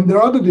 And there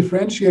are other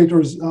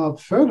differentiators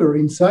further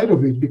inside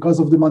of it because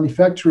of the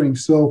manufacturing.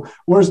 So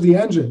where's the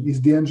engine?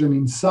 Is the engine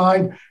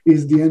inside?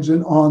 Is the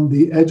engine on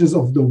the edges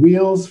of the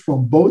wheels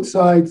from both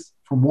sides,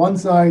 from one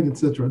side,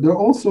 etc.? There are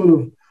all sort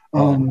of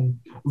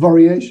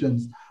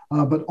variations,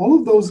 but all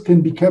of those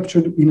can be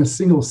captured in a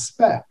single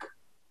spec.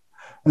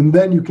 And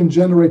then you can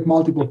generate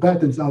multiple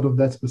patents out of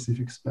that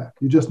specific spec.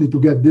 You just need to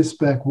get this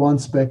spec, one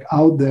spec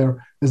out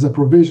there as a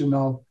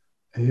provisional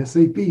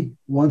ASAP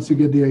once you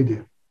get the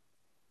idea.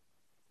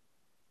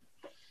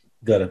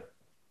 Got it.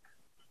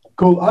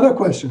 Cool. Other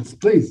questions,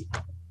 please.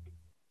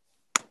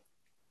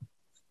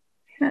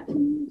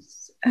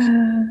 Let's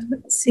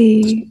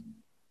see.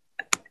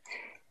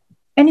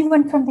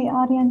 Anyone from the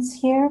audience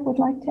here would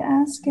like to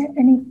ask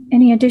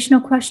any additional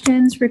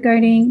questions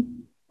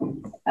regarding?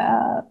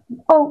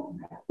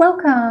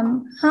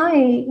 Welcome.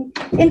 Hi.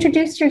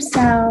 Introduce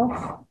yourself.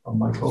 I'm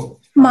Michael.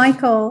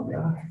 Michael.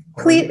 Yeah.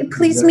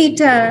 Please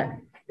meet our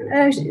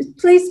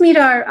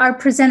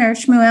presenter,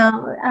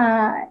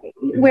 Shmuel.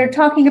 We're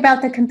talking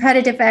about the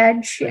competitive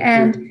edge.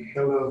 And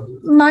hello.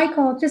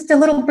 Michael, just a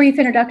little brief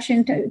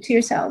introduction to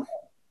yourself.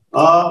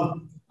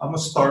 I'm a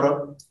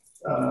startup.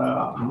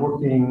 I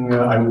was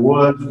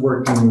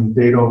working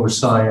data over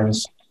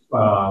science,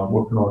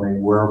 working on a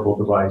wearable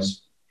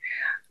device.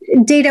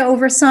 Data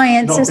over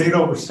science. No, data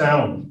over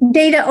sound.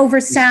 Data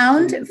over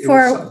sound it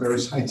was very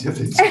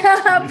scientific.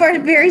 For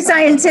very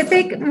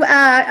scientific,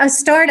 a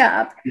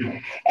startup. Yeah.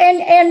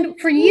 And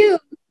for you.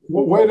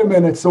 Wait a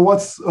minute. So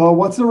what's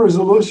the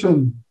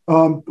resolution?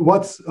 How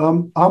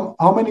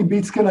many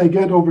beats can I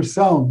get over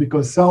sound?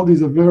 Because sound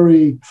is a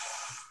very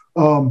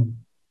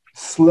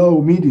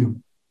slow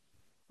medium.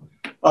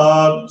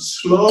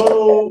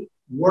 Slow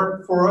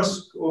work for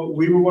us.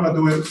 We were going to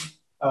do it.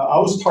 I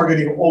was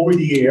targeting over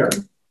the air.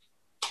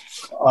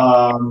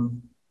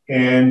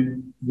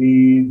 And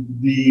the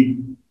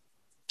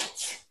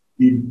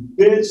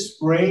bits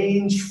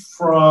range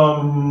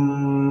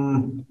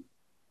from a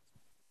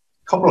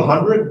couple of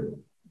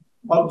hundred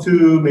up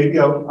to maybe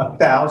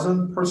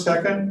 1,000 per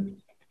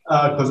second,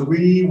 because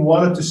we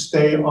wanted to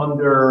stay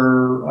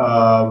under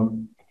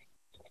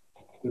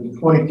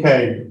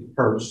 20K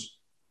hertz.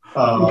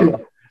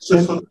 Okay.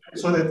 So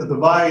that the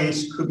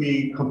device could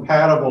be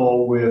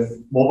compatible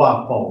with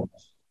mobile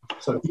phones.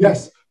 So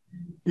yes,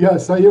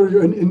 I hear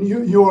you. And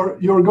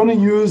you're going to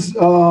use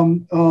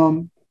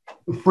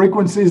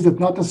frequencies that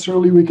not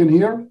necessarily we can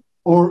hear,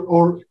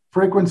 or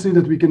frequency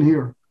that we can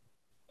hear.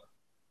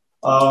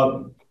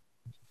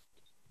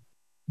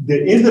 The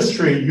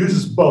industry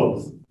uses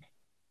both.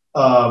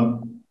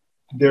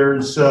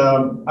 There's,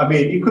 I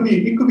mean, it could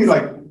be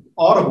like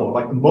audible,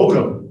 like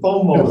modem,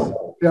 phone modem.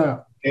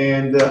 Yeah.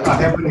 And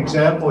I have an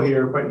example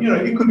here, but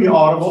it could be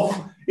audible.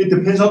 It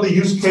depends on the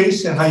use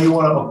case and how you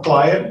want to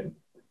apply it,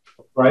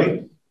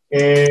 right?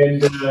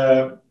 And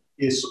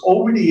it's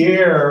over the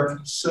air,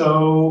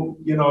 so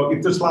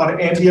if there's a lot of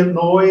ambient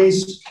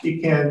noise,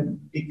 it can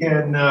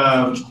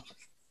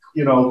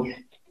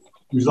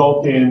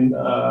result in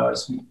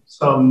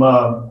some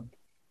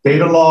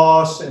data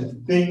loss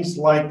and things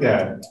like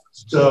that.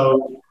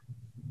 So.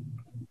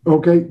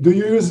 Okay. Do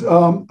you use?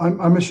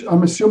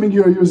 I'm assuming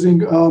you're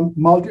using I'll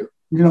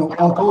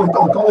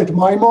call it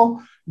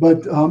MIMO,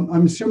 but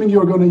I'm assuming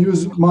you're going to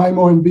use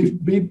MIMO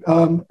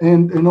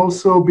and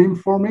also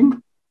beamforming.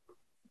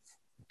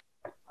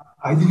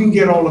 I didn't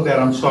get all of that.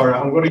 I'm sorry.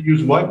 I'm going to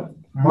use what?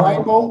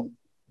 MIMO,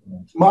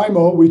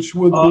 which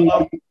would be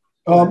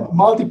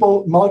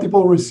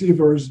multiple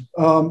receivers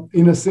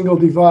in a single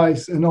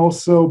device, and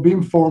also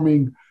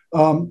beamforming.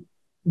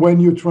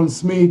 When you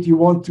transmit, you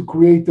want to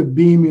create a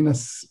beam in a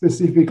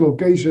specific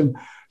location,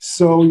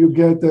 so you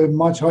get a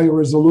much higher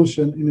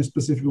resolution in a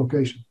specific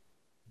location.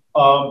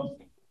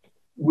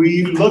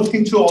 We looked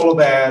into all of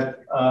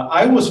that.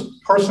 I was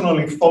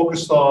personally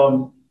focused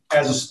on,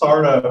 as a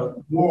startup,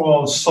 more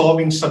on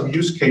solving some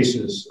use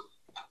cases.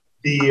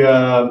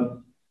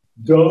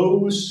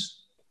 Those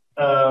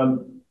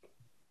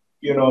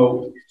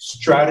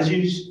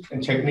strategies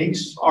and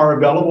techniques are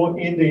available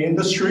in the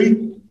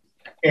industry,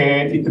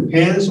 and it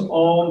depends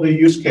on the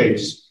use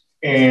case.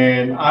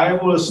 And I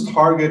was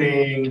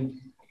targeting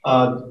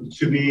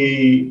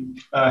to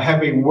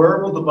have a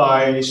wearable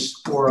device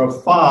or a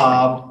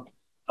fob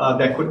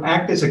that could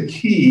act as a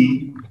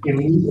key in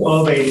lieu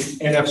of a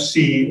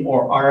NFC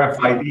or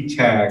RFID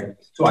tag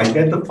to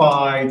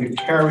identify the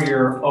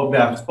carrier of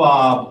that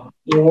fob,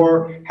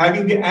 or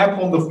having the app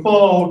on the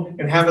phone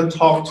and have it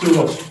talk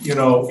to a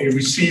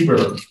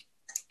receiver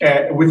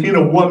within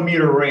a 1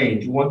 meter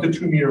range, 1 to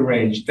 2 meter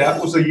range. That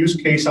was the use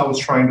case I was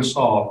trying to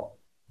solve.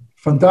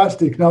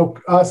 Fantastic. Now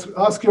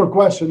ask your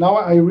question. Now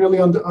I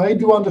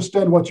do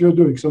understand what you're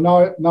doing. So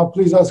now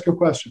please ask your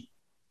question.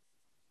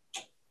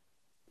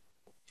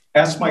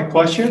 Ask my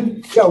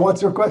question? Yeah,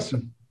 what's your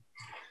question?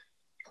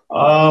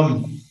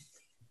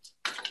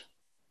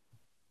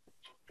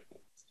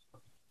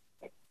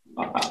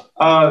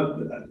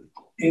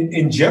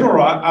 In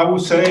general, I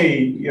would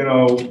say,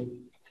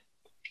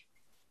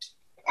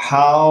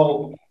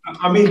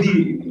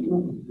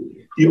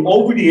 the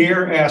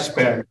over-the-air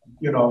aspect,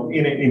 in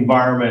an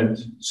environment.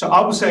 So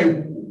I would say,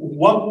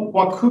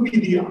 what could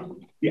be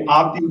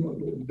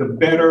the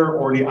better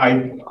or the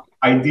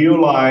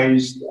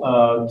idealized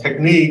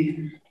technique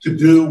to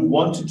do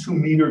 1 to 2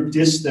 meter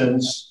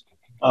distance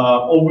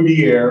over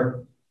the air,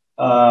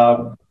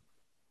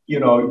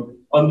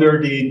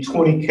 under the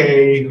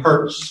 20K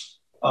hertz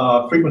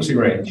frequency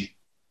range.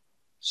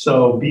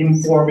 So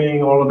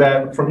beamforming, all of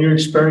that. From your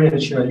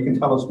experience, you can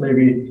tell us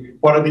maybe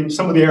what are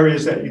some of the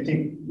areas that you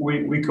think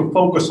we could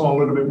focus on a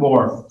little bit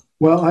more.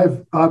 Well, I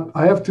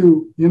have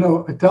to,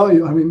 I tell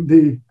you,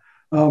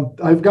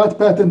 I've got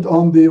patent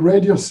on the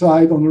radio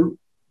side, on the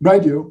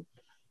radio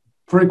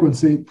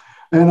frequency,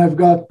 and I've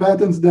got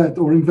patents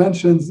or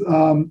inventions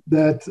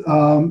that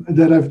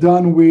I've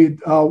done with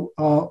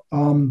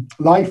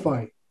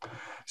Li-Fi.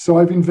 So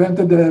I've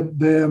invented the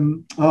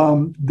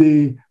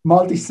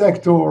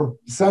multi-sector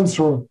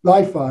sensor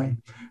Li-Fi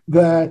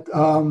that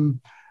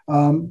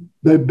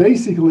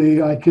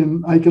basically I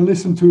can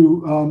listen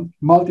to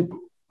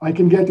I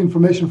can get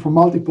information from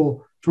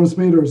multiple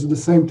transmitters at the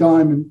same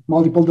time in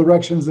multiple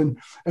directions and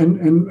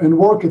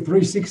work at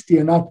 360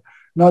 and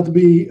not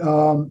be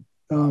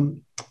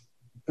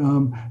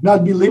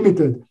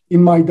limited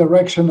in my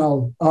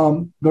directional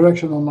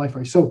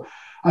Li-Fi. So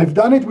I've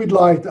done it with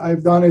light.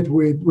 I've done it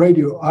with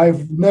radio.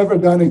 I've never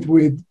done it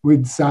with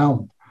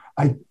sound.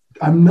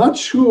 I'm not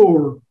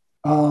sure.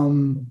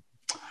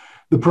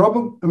 The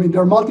problem.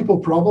 There are multiple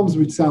problems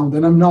with sound,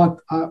 and I'm not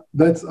an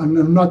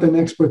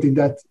expert in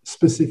that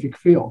specific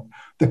field.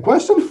 The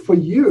question for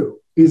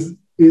you is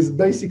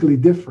basically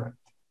different,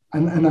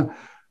 and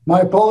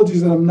my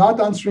apologies that I'm not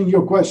answering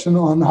your question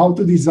on how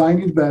to design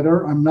it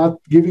better. I'm not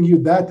giving you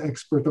that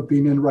expert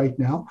opinion right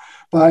now,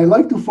 but I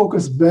like to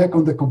focus back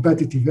on the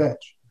competitive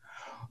edge.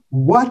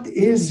 What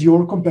is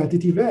your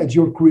competitive edge?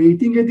 You're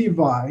creating a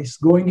device,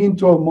 going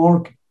into a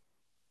market.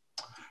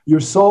 You're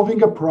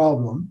solving a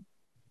problem,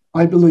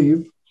 I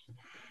believe.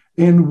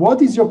 And what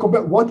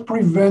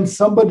prevents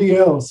somebody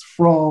else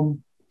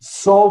from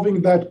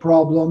solving that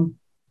problem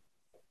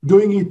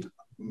doing it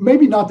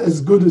maybe not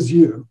as good as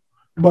you,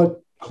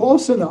 but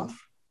close enough,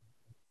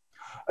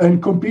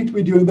 and compete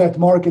with you in that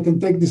market and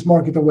take this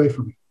market away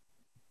from you?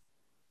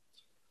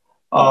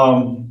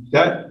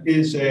 That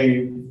is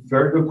a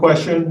very good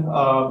question.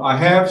 I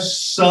have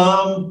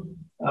some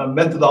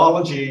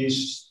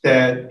methodologies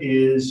that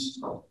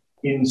is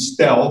in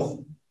stealth,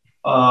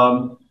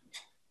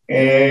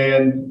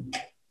 and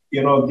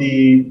you know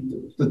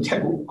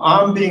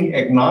I'm being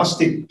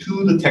agnostic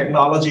to the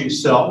technology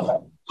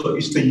itself. So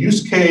it's the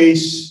use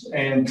case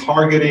and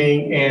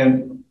targeting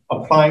and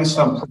applying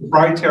some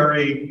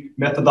proprietary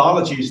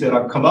methodologies that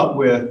I've come up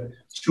with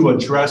to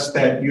address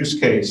that use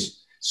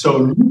case. So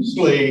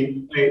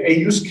loosely, a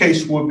use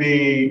case would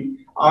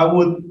be, I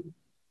would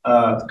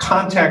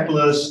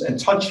contactless and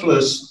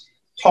touchless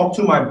talk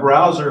to my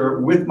browser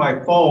with my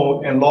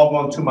phone and log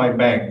on to my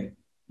bank,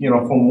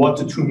 from 1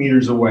 to 2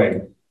 meters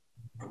away.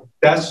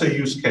 That's a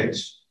use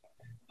case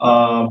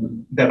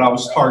that I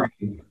was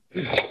targeting.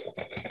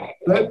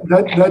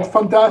 That's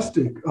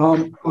fantastic.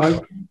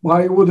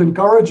 I would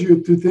encourage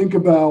you to think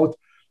about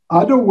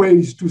other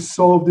ways to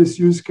solve this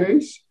use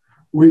case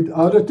with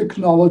other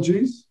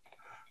technologies.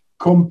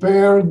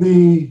 Compare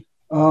the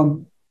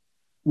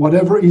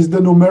whatever is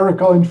the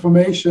numerical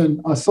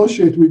information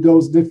associated with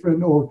those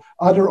different or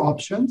other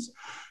options.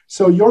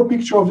 So your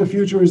picture of the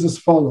future is as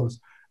follows.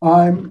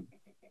 I'm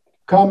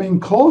coming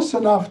close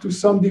enough to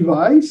some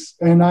device,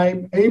 and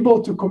I'm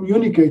able to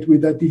communicate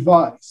with that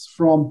device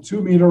from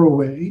 2 meters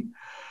away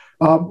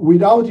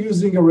without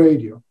using a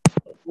radio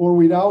or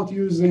without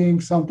using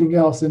something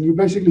else. And you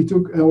basically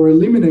took or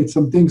eliminate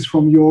some things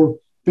from your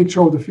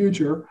picture of the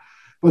future.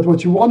 But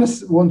what you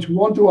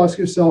want to ask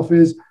yourself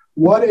is,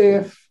 what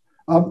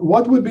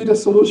would be the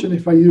solution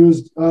if I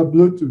used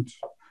Bluetooth?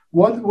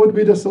 What would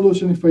be the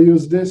solution if I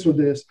use this or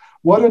this?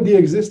 What are the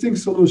existing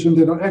solutions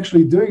that are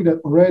actually doing that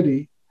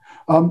already?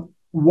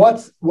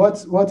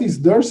 What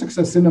is their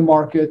success in the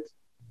market?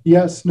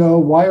 Yes, no,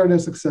 why are they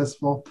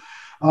successful?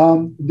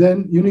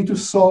 Then you need to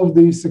solve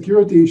the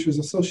security issues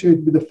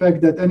associated with the fact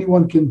that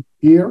anyone can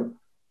hear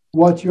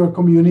what you're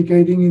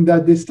communicating in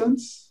that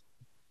distance.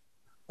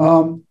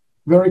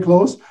 Very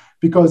close,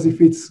 because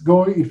if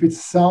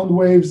it's sound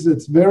waves,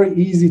 it's very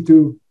easy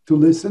to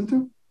listen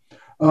to.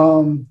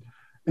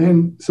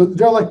 And so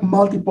there are like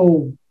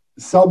multiple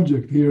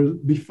subjects here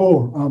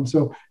before.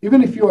 So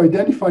even if you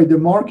identify the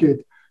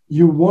market,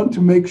 you want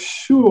to make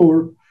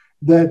sure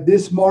that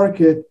this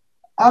market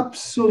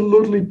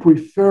absolutely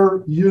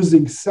prefer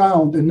using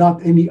sound and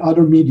not any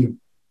other medium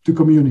to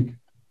communicate.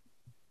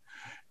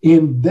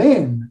 And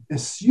then,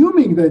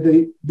 assuming that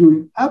they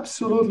do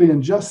absolutely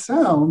and just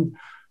sound,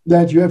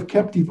 that you have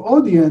captive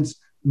audience,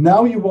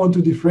 now you want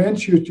to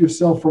differentiate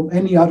yourself from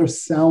any other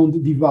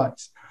sound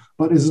device.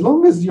 But as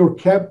long as your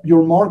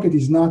market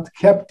is not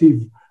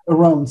captive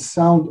around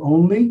sound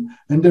only,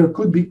 and there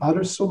could be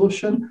other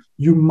solution,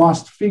 you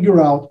must figure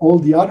out all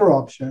the other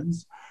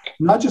options,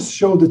 not just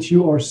show that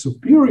you are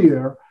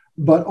superior,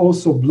 but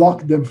also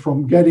block them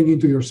from getting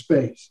into your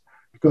space.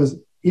 Because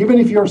even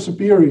if you're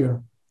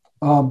superior,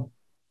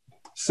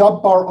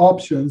 subpar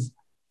options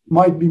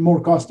might be more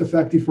cost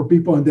effective for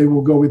people, and they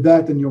will go with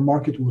that, and your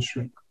market will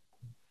shrink.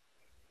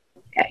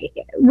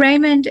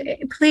 Raymond,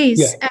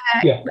 please.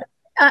 Yeah.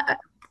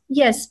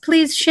 Yes,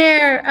 please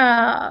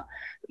share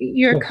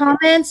your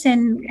comments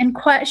and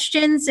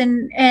questions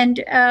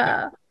and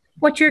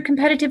what your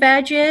competitive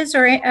edge is,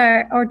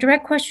 or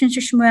direct questions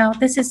to Shmuel.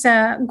 This is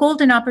a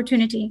golden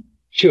opportunity.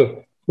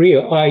 Sure.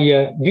 Rio,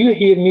 do you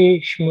hear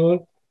me,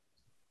 Shmuel?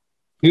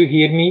 Do you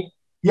hear me?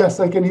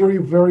 Yes, I can hear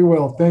you very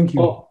well. Thank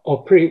you.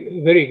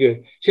 Very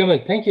good.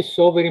 Shmuel, thank you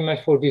so very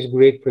much for this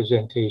great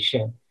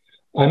presentation.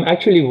 I'm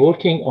actually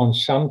working on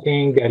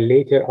something that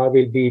later I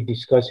will be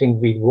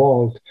discussing with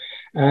Walt,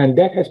 and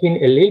that has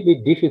been a little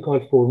bit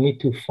difficult for me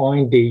to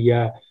find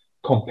the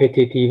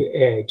competitive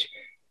edge.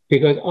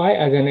 Because I,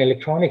 as an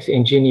electronics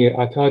engineer,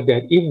 I thought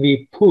that if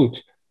we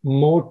put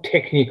more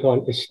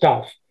technical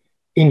stuff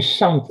in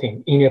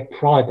something, in a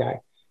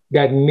product,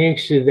 that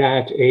makes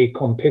that a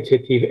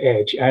competitive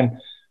edge. And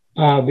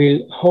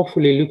we'll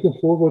hopefully looking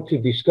forward to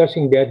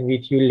discussing that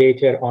with you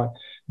later on.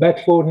 But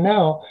for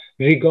now,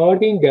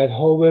 regarding that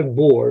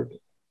hoverboard,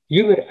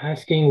 you were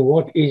asking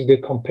what is the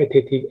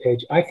competitive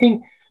edge. I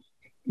think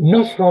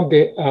not from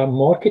the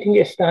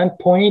marketing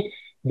standpoint,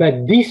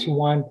 but this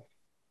one,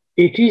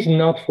 it is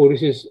not for,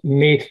 this is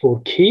made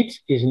for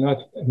kids, is not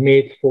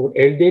made for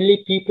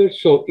elderly people.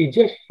 So it's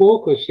just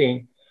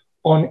focusing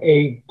on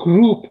a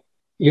group,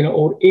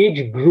 or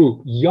age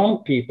group,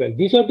 young people.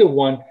 These are the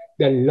ones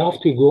that love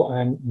to go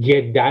and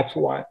get that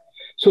one.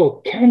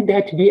 So can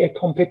that be a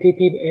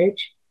competitive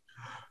edge?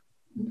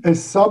 A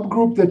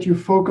subgroup that you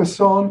focus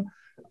on,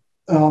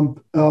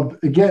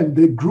 again,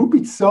 the group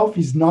itself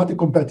is not a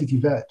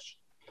competitive edge.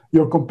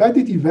 Your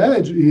competitive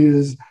edge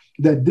is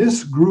that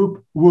this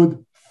group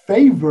would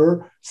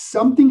favor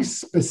something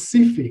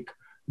specific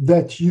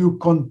that you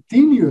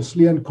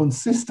continuously and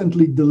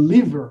consistently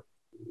deliver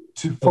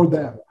for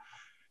them.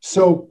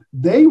 So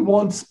they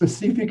want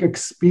specific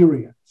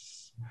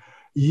experience.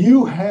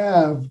 you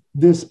have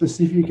this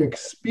specific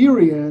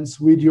experience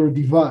with your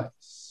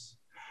device.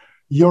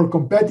 Your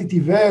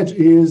competitive edge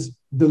is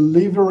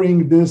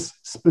delivering this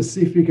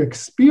specific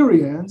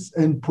experience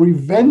and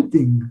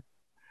preventing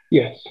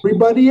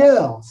everybody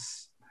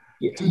else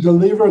to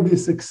deliver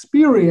this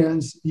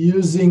experience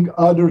using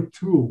other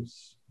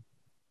tools.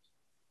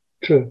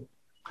 True.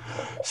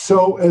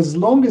 So as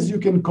long as you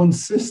can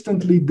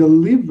consistently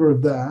deliver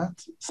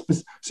that,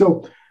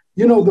 so,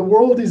 you know, the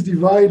world is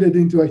divided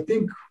into, I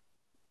think,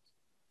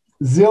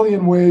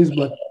 zillion ways,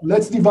 but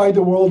let's divide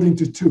the world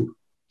into two.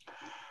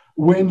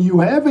 When you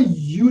have a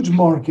huge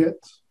market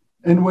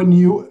and when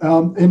you're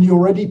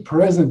already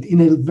present in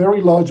a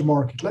very large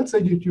market, let's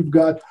say that you've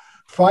got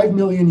 5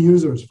 million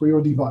users for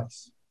your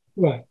device.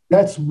 Right.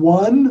 That's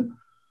one.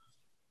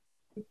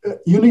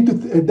 You need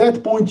to, at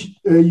that point,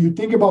 you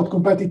think about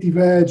competitive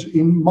edge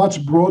in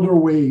much broader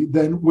way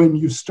than when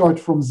you start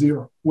from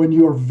zero, when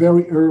you're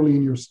very early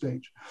in your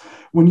stage.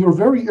 When you're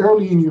very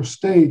early in your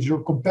stage,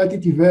 your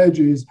competitive edge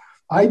is,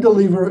 I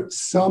deliver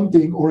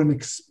something or an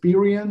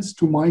experience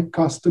to my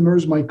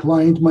customers, my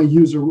client, my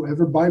user,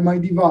 whoever buy my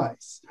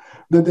device,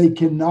 that they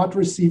cannot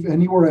receive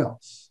anywhere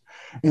else.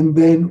 And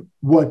then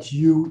what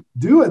you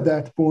do at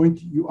that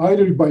point, you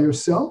either by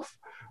yourself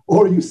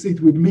or you sit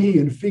with me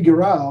and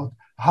figure out,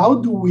 how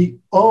do we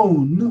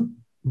own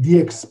the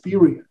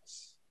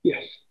experience?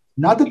 Yes.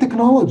 Not the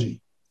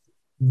technology,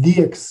 the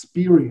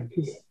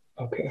experience.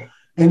 Okay.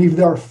 And if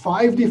there are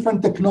 5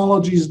 different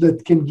technologies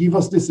that can give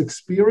us this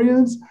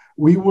experience,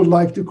 we would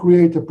like to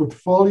create a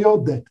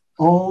portfolio that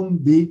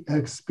own the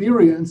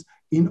experience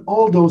in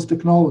all those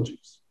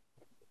technologies.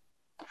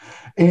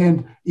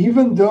 And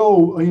even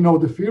though, you know,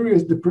 the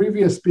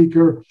previous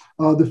speaker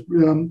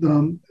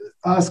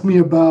asked me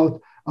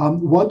about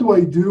what do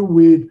I do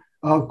with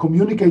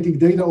communicating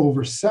data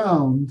over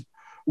sound,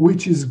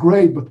 which is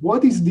great, but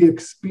what is the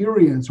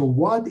experience or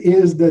what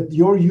is that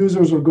your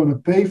users are going to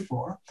pay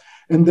for?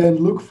 And then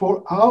look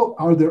for how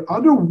are there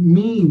other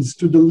means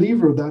to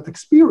deliver that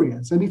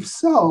experience? And if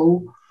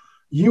so,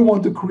 you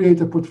want to create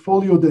a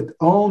portfolio that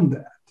own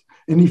that.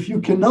 And if you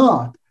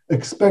cannot,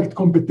 expect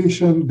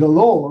competition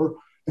galore,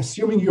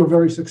 assuming you're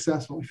very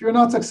successful. If you're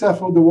not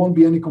successful, there won't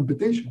be any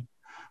competition.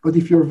 But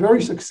if you're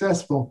very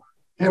successful,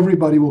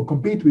 everybody will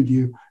compete with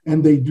you,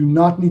 and they do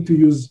not need to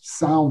use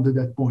sound at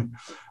that point.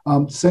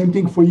 Same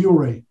thing for you,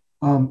 Ray.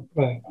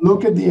 Right.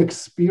 Look at the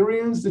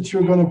experience that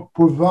you're going to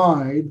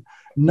provide,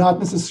 not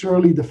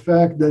necessarily the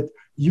fact that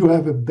you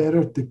have a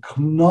better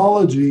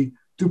technology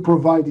to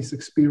provide this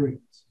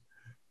experience.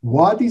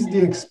 What is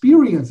the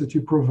experience that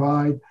you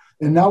provide?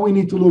 And now we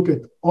need to look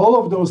at all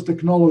of those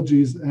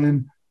technologies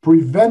and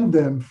prevent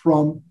them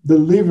from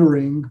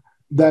delivering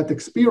that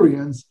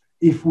experience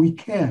if we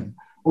can,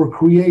 or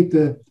create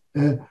a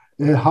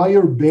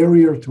higher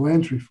barrier to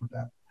entry for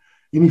that.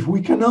 And if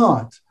we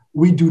cannot,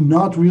 we do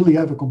not really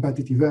have a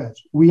competitive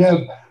edge. We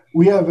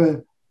have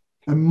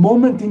a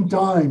moment in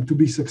time to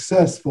be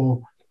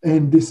successful,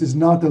 and this is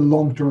not a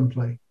long-term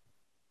play.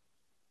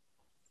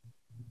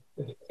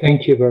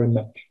 Thank you very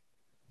much.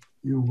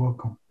 You're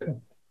welcome.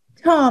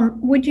 Tom,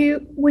 would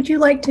you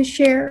like to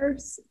share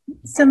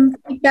some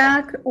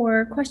feedback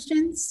or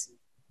questions?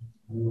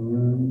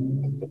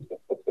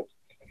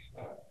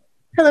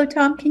 Hello,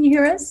 Tom. Can you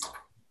hear us?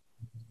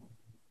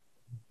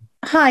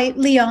 Hi,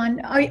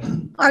 Leon.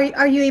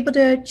 Are you able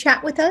to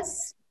chat with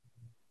us?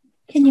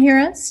 Can you hear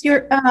us?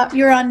 You're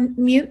on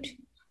mute.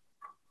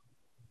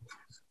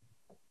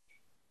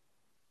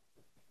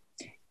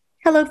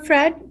 Hello,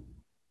 Fred.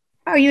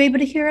 Are you able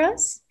to hear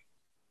us?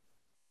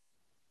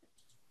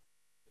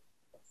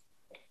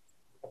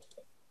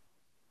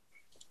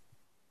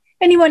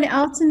 Anyone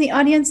else in the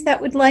audience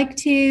that would like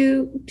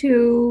to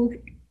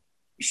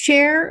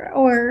share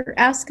or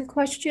ask a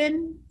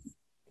question?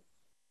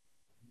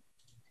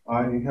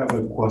 I have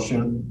a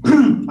question.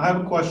 I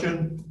have a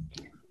question.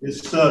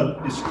 It's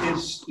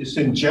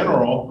in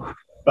general,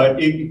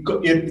 but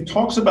it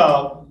talks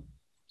about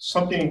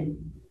something,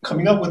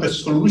 coming up with a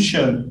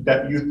solution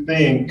that you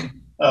think,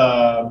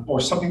 or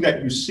something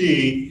that you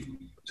see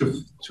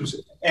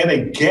and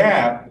a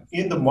gap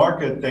in the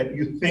market that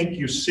you think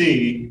you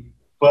see,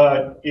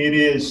 but it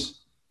is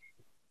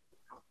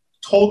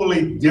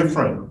totally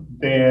different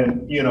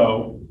than, you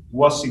know,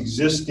 what's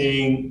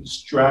existing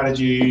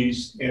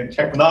strategies and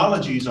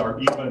technologies are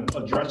even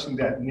addressing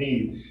that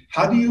need.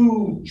 How do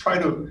you try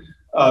to,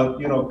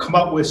 come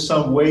up with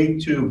some way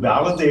to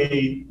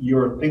validate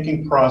your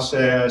thinking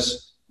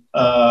process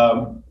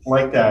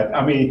like that?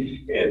 I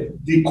mean,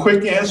 the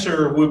quick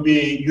answer would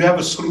be you have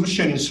a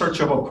solution in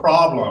search of a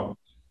problem.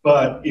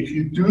 But if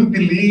you do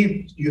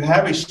believe you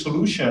have a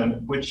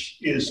solution, which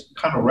is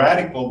kind of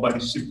radical, but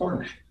it's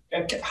important,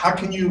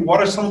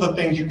 what are some of the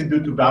things you can do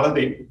to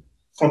validate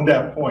from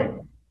that point?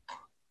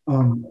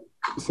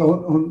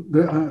 So on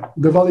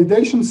the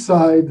validation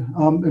side,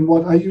 and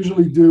what I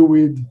usually do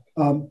with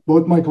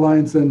both my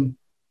clients and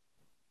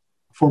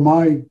for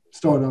my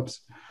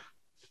startups,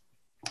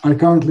 I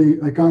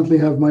currently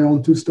have my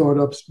own 2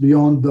 startups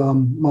beyond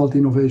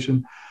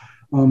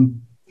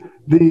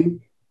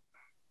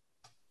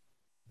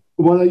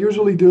what I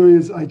usually do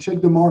is I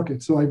check the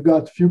market. So I've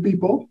got few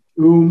people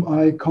whom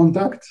I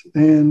contact,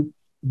 and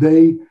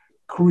they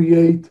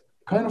create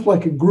kind of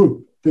like a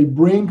group. They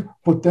bring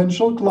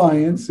potential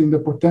clients in the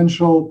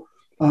potential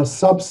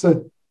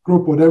subset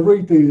group, whatever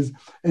it is,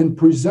 and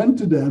present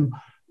to them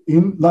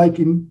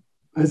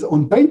as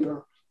on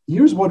paper.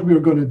 Here's what we're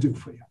going to do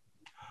for you.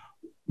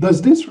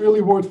 Does this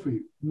really work for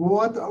you?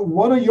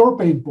 What are your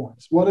pain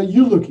points? What are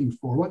you looking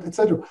for? What,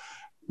 etc.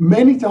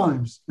 Many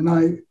times, and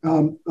I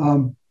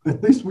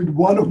at least with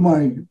one of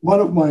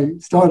my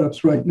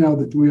startups right now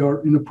that we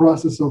are in the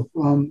process of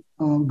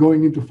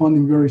going into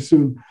funding very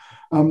soon.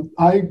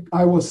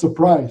 I was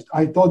surprised.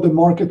 I thought the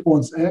market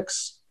wants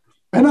X,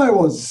 and I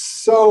was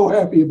so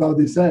happy about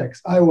this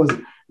X. I was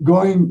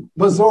going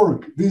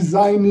berserk,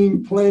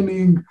 designing,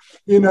 planning,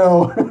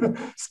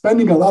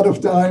 spending a lot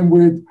of time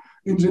with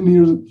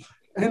engineers.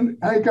 And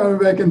I come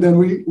back, and then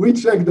we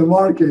check the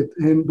market,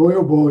 and boy,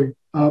 oh boy,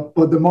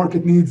 what the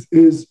market needs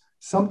is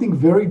something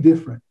very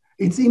different.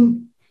 It's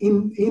in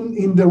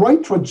the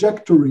right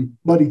trajectory,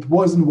 but it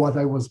wasn't what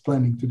I was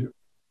planning to do.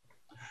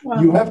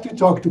 Wow. You have to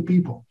talk to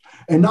people,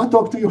 and not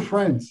talk to your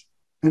friends,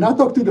 and not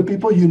talk to the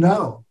people you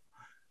know.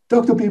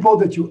 Talk to people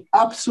that you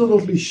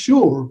absolutely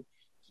sure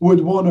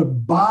would want to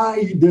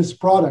buy this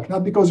product,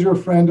 not because you're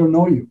a friend or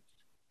know you.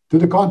 To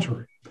the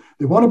contrary,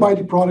 they want to buy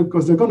the product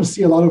because they're going to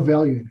see a lot of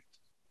value in it.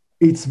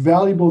 It's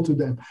valuable to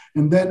them.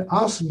 And then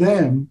ask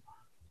them,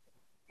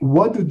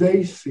 what do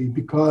they see?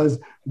 Because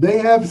they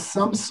have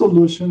some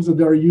solutions that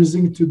they're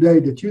using today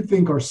that you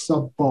think are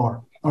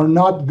subpar, are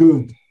not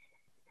good,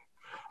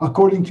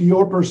 according to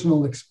your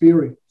personal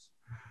experience.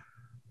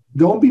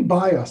 Don't be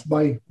biased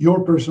by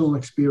your personal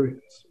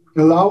experience.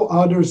 Allow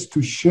others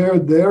to share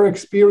their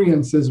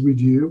experiences with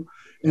you.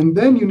 And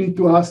then you need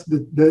to ask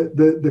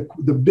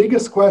the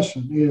biggest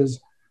question is,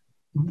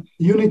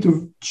 you need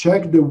to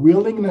check the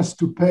willingness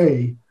to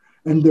pay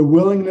and the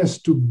willingness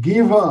to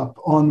give up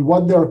on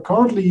what they're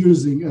currently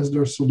using as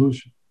their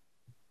solution.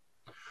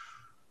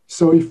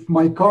 So if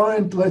my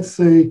let's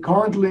say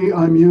currently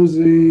I'm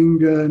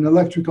using an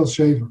electrical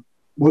shaver,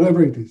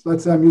 whatever it is.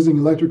 Let's say I'm using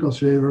electrical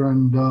shaver,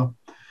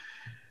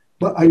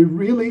 but I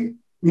really,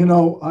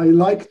 I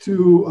like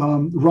to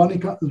run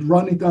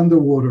it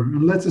underwater.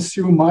 And let's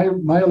assume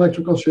my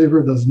electrical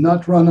shaver does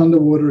not run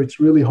underwater. It's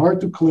really hard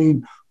to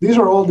clean. These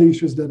are all the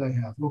issues that I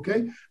have,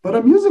 okay? But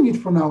I'm using it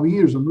for now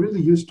years. I'm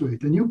really used to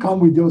it. And you come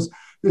with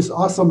this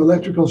awesome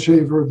electrical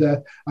shaver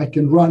that I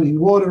can run in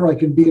water, I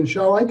can be in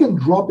shower, I can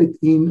drop it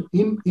in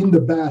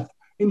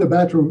the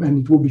bathroom, and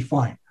it will be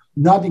fine.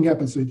 Nothing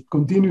happens, so it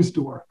continues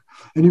to work.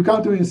 And you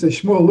come to me and say,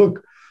 Shmuel,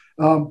 look,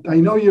 I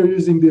know you're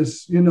using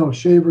this,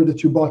 shaver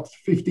that you bought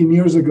 15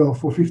 years ago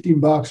for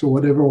 $15 or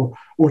whatever, or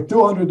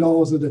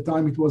 $200 at the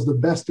time. It was the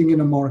best thing in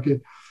the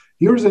market.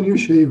 Here's a new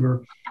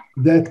shaver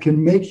that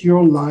can make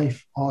your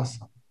life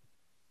awesome.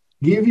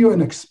 Give you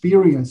an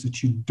experience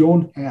that you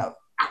don't have.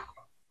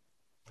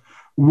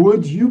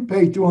 Would you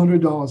pay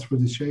 $200 for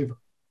this shaver?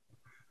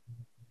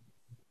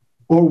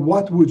 Or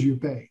what would you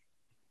pay?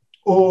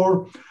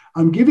 Or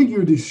I'm giving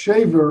you this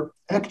shaver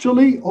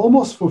actually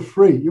almost for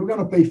free. You're going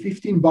to pay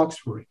 $15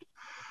 for it.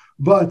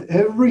 But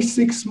every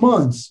 6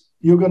 months,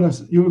 you're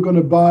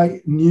gonna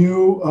buy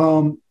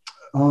new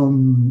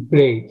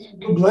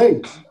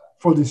blades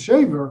for this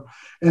shaver,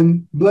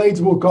 and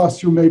blades will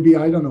cost you maybe,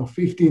 I don't know,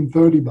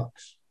 $15-$30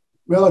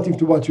 relative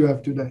to what you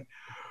have today.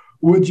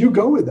 Would you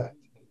go with that?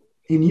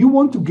 And you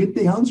want to get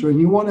the answer,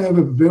 and you want to have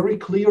a very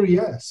clear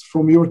yes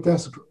from your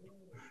test group.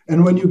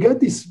 And when you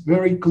get this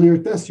very clear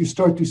test, you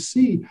start to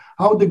see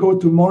how the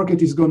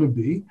go-to-market is going to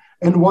be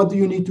and what do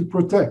you need to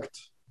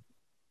protect.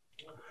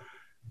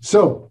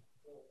 So,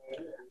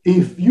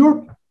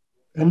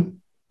 and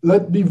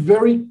let's be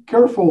very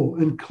careful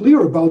and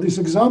clear about this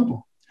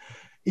example.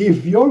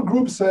 If your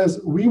group says,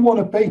 we want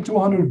to pay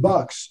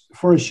 $200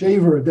 for a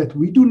shaver that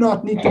we do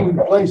not need to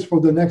replace for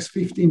the next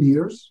 15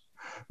 years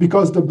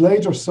because the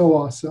blades are so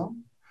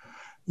awesome,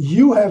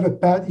 you have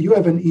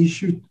an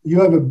issue,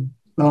 you have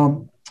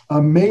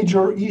a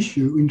major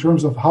issue in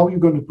terms of how you're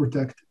going to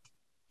protect it.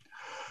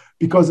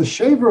 Because a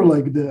shaver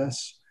like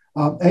this,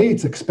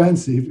 it's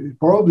expensive,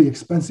 probably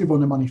expensive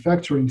on the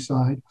manufacturing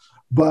side,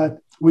 but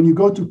when you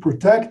go to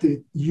protect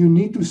it, you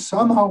need to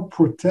somehow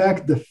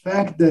protect the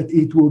fact that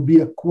it will be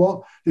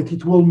that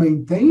it will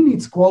maintain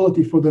its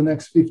quality for the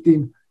next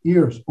 15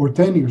 years or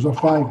 10 years or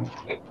 5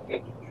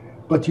 years.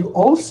 But you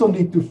also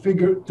need to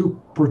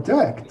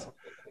protect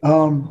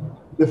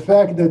the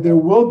fact that there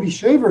will be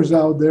shavers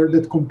out there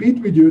that compete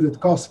with you that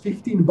cost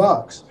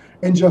 $15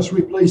 and just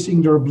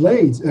replacing their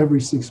blades every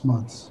 6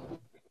 months.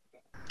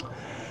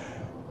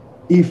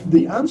 If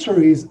the answer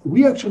is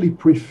we actually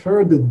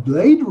prefer the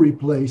blade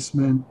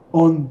replacement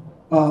on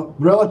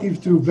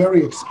relative to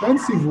very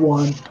expensive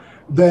one,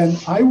 then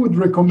I would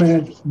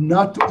recommend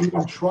not to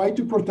even try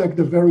to protect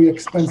the very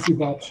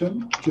expensive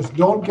option. Just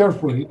don't care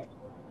for it.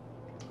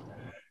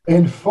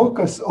 And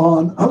focus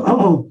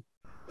on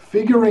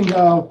figuring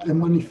out a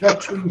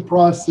manufacturing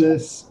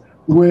process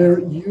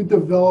where you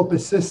develop a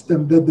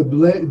system that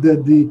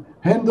the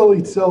handle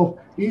itself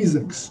is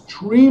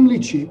extremely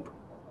cheap,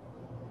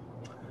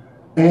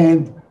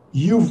 and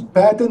you've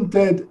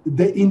patented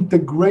the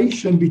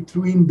integration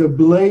between the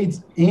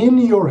blades in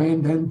your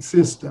handheld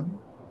system.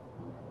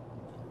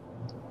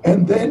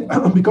 And then,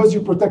 because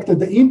you protected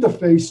the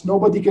interface,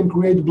 nobody can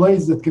create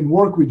blades that can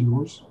work with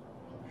yours.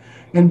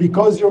 And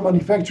because your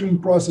manufacturing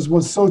process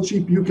was so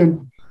cheap, you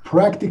can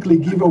practically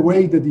give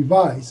away the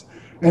device.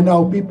 And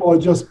now people are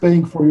just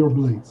paying for your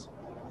blades.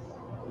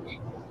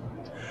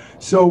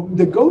 So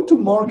the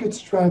go-to-market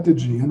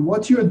strategy and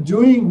what you're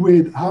doing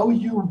with how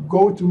you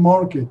go to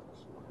market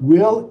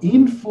will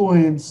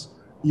influence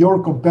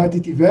your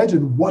competitive edge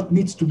and what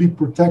needs to be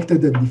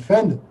protected and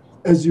defended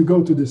as you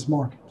go to this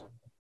market.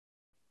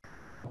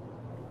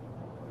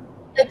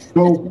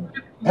 So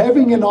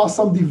having an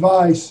awesome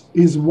device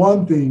is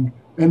one thing,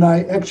 and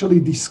I actually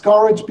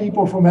discourage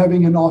people from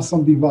having an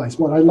awesome device.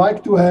 What I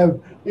like to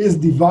have is a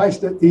device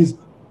that is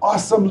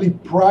awesomely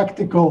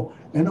practical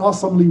and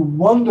awesomely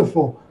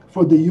wonderful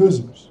for the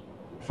users,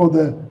 for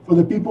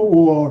the people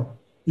who are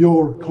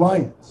your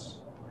clients.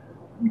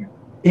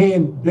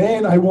 And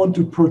then I want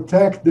to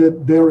protect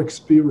their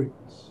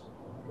experience.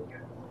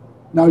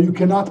 Now, you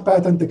cannot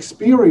patent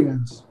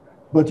experience,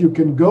 but you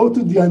can go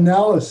to the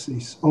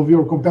analysis of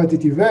your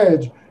competitive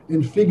edge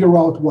and figure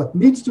out what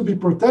needs to be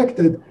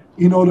protected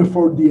in order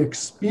for the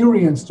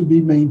experience to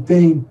be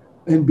maintained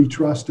and be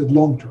trusted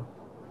long term.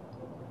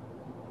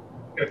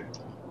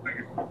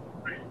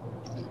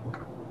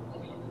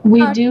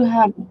 We do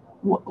have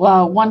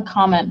one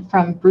comment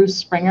from Bruce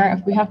Springer,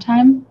 if we have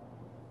time.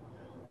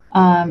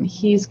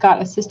 He's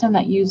got a system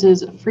that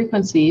uses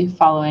frequency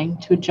following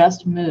to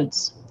adjust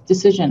moods.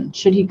 Decision,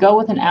 should he go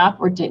with an app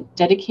or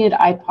dedicated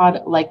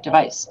iPod-like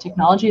device?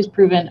 Technology has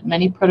proven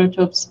many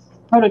prototypes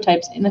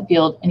in the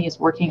field, and he's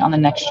working on the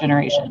next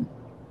generation.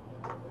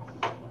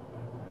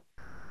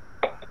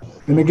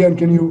 And again,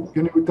 can you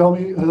tell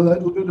me a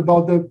little bit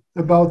about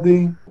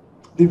the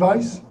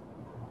device?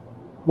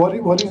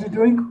 What is it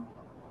doing?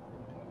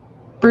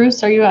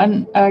 Bruce, are you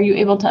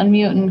able to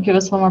unmute and give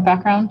us a little more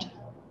background?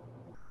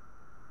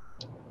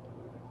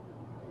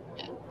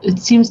 It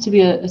seems to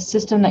be a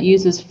system that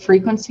uses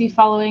frequency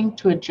following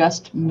to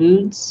adjust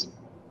moods.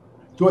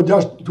 To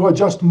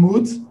adjust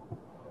moods?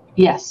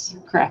 Yes,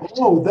 correct.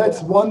 Oh,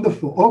 that's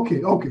wonderful.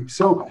 Okay.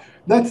 So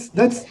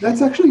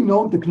that's actually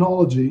known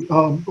technology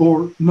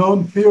or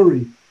known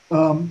theory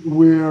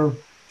where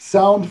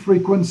sound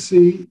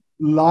frequency,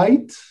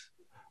 light,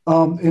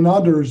 and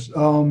others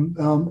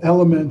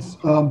elements,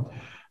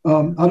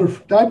 other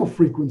type of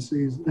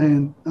frequencies,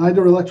 and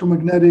either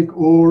electromagnetic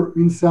or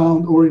in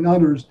sound or in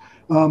others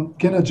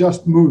can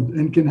adjust mood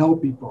and can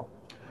help people.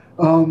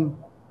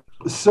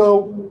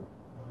 So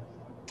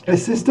a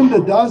system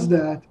that does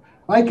that,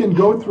 I can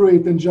go through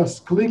it and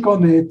just click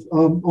on it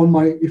on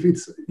my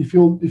if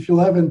you'll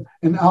have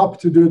an app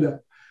to do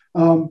that.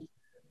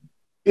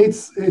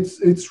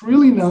 It's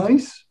really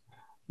nice,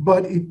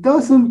 but it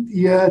doesn't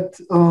yet.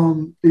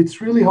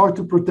 It's really hard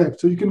to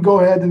protect. So you can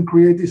go ahead and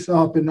create this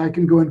app, and I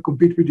can go and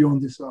compete with you on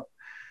this app,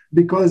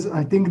 because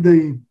I think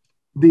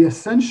the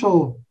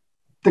essential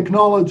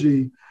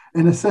technology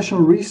and essential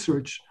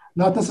research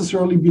not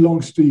necessarily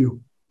belongs to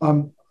you.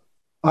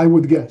 I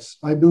would guess.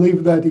 I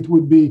believe that it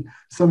would be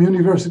some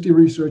university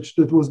research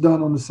that was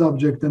done on the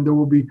subject, and there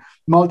will be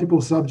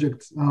multiple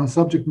subject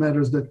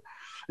matters that,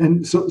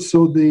 and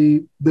so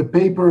the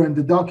paper and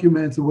the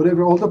documents or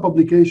whatever, all the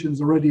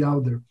publications already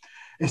out there.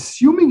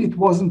 Assuming it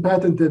wasn't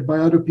patented by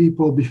other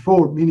people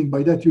before, meaning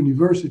by that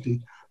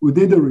university who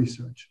did the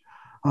research,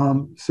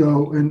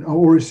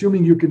 or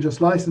assuming you can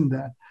just license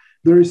that,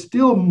 there is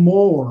still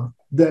more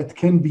that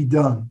can be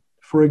done.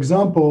 For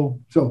example,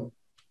 so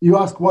you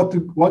ask what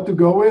to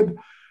go with.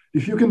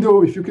 If you can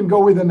go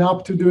with an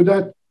app to do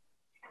that,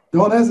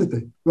 don't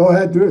hesitate. Go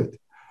ahead, do it.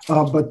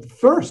 But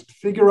first,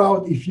 figure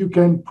out if you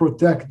can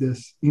protect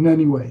this in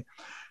any way.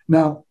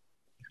 Now,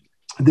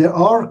 there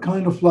are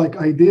kind of like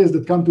ideas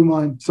that come to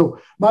mind. So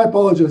my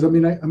apologies. I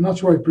mean, I'm not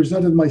sure I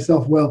presented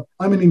myself well.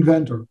 I'm an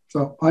inventor.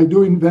 So I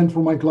do invent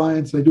for my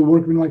clients. I do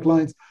work with my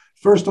clients.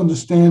 First,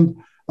 understand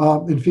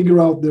and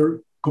figure out their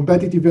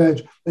competitive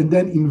edge, and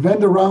then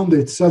invent around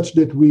it such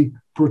that we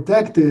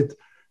protect it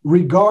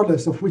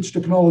regardless of which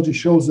technology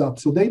shows up.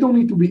 So they don't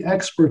need to be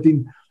expert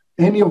in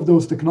any of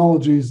those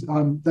technologies.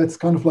 That's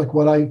kind of like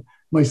what I,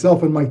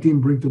 myself and my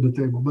team bring to the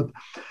table. But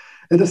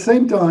at the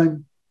same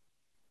time,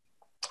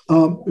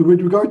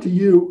 with regard to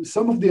you,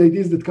 some of the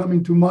ideas that come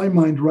into my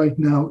mind right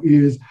now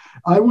is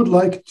I would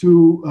like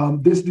to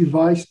this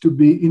device to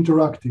be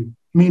interactive.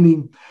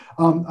 Meaning,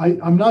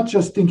 I'm not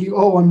just thinking,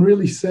 oh, I'm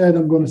really sad,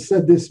 I'm going to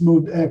set this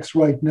mood X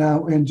right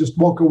now and just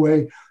walk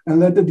away and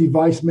let the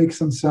device make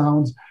some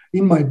sounds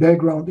in my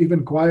background,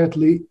 even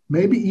quietly,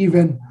 maybe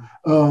even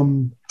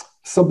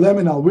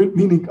subliminal,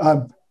 meaning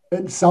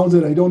sounds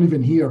that I don't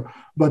even hear,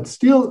 but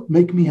still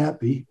make me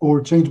happy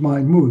or change my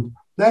mood.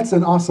 That's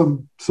an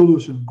awesome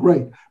solution.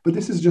 Great. But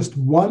this is just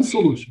one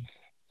solution.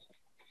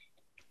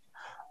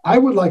 I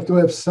would like to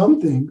have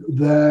something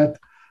that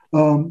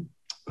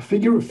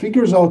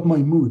figures out my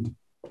mood,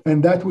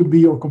 and that would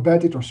be your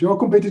competitor. So your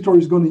competitor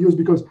is going to use,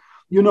 because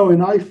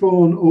an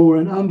iPhone or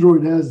an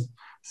Android has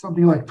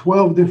something like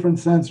 12 different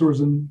sensors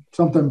and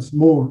sometimes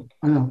more.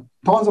 I know,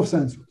 tons of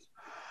sensors.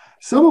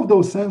 Some of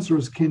those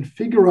sensors can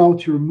figure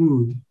out your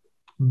mood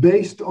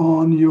based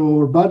on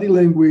your body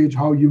language,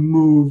 how you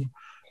move,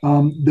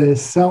 the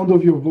sound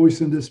of your voice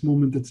in this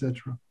moment,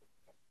 etc.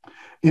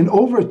 And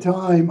over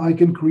time, I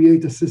can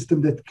create a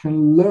system that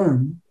can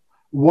learn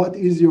what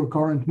is your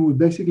current mood,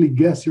 basically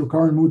guess your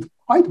current mood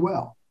quite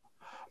well.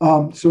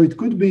 So it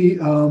could be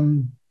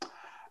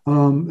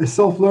a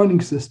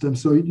self-learning system,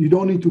 so you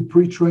don't need to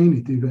pre-train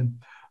it even,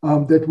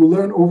 that will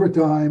learn over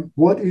time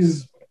what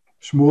is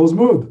Shmuel's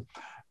mood.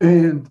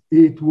 And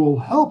it will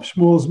help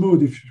Shmuel's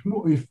mood. If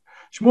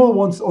Shmuel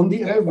wants, on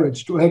the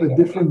average, to have a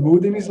different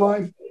mood in his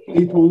life,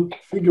 it will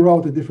figure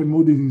out a different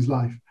mood in his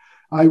life.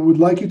 I would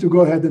like you to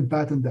go ahead and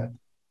patent that.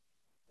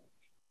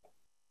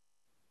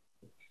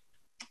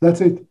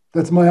 That's it.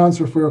 That's my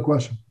answer for your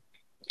question.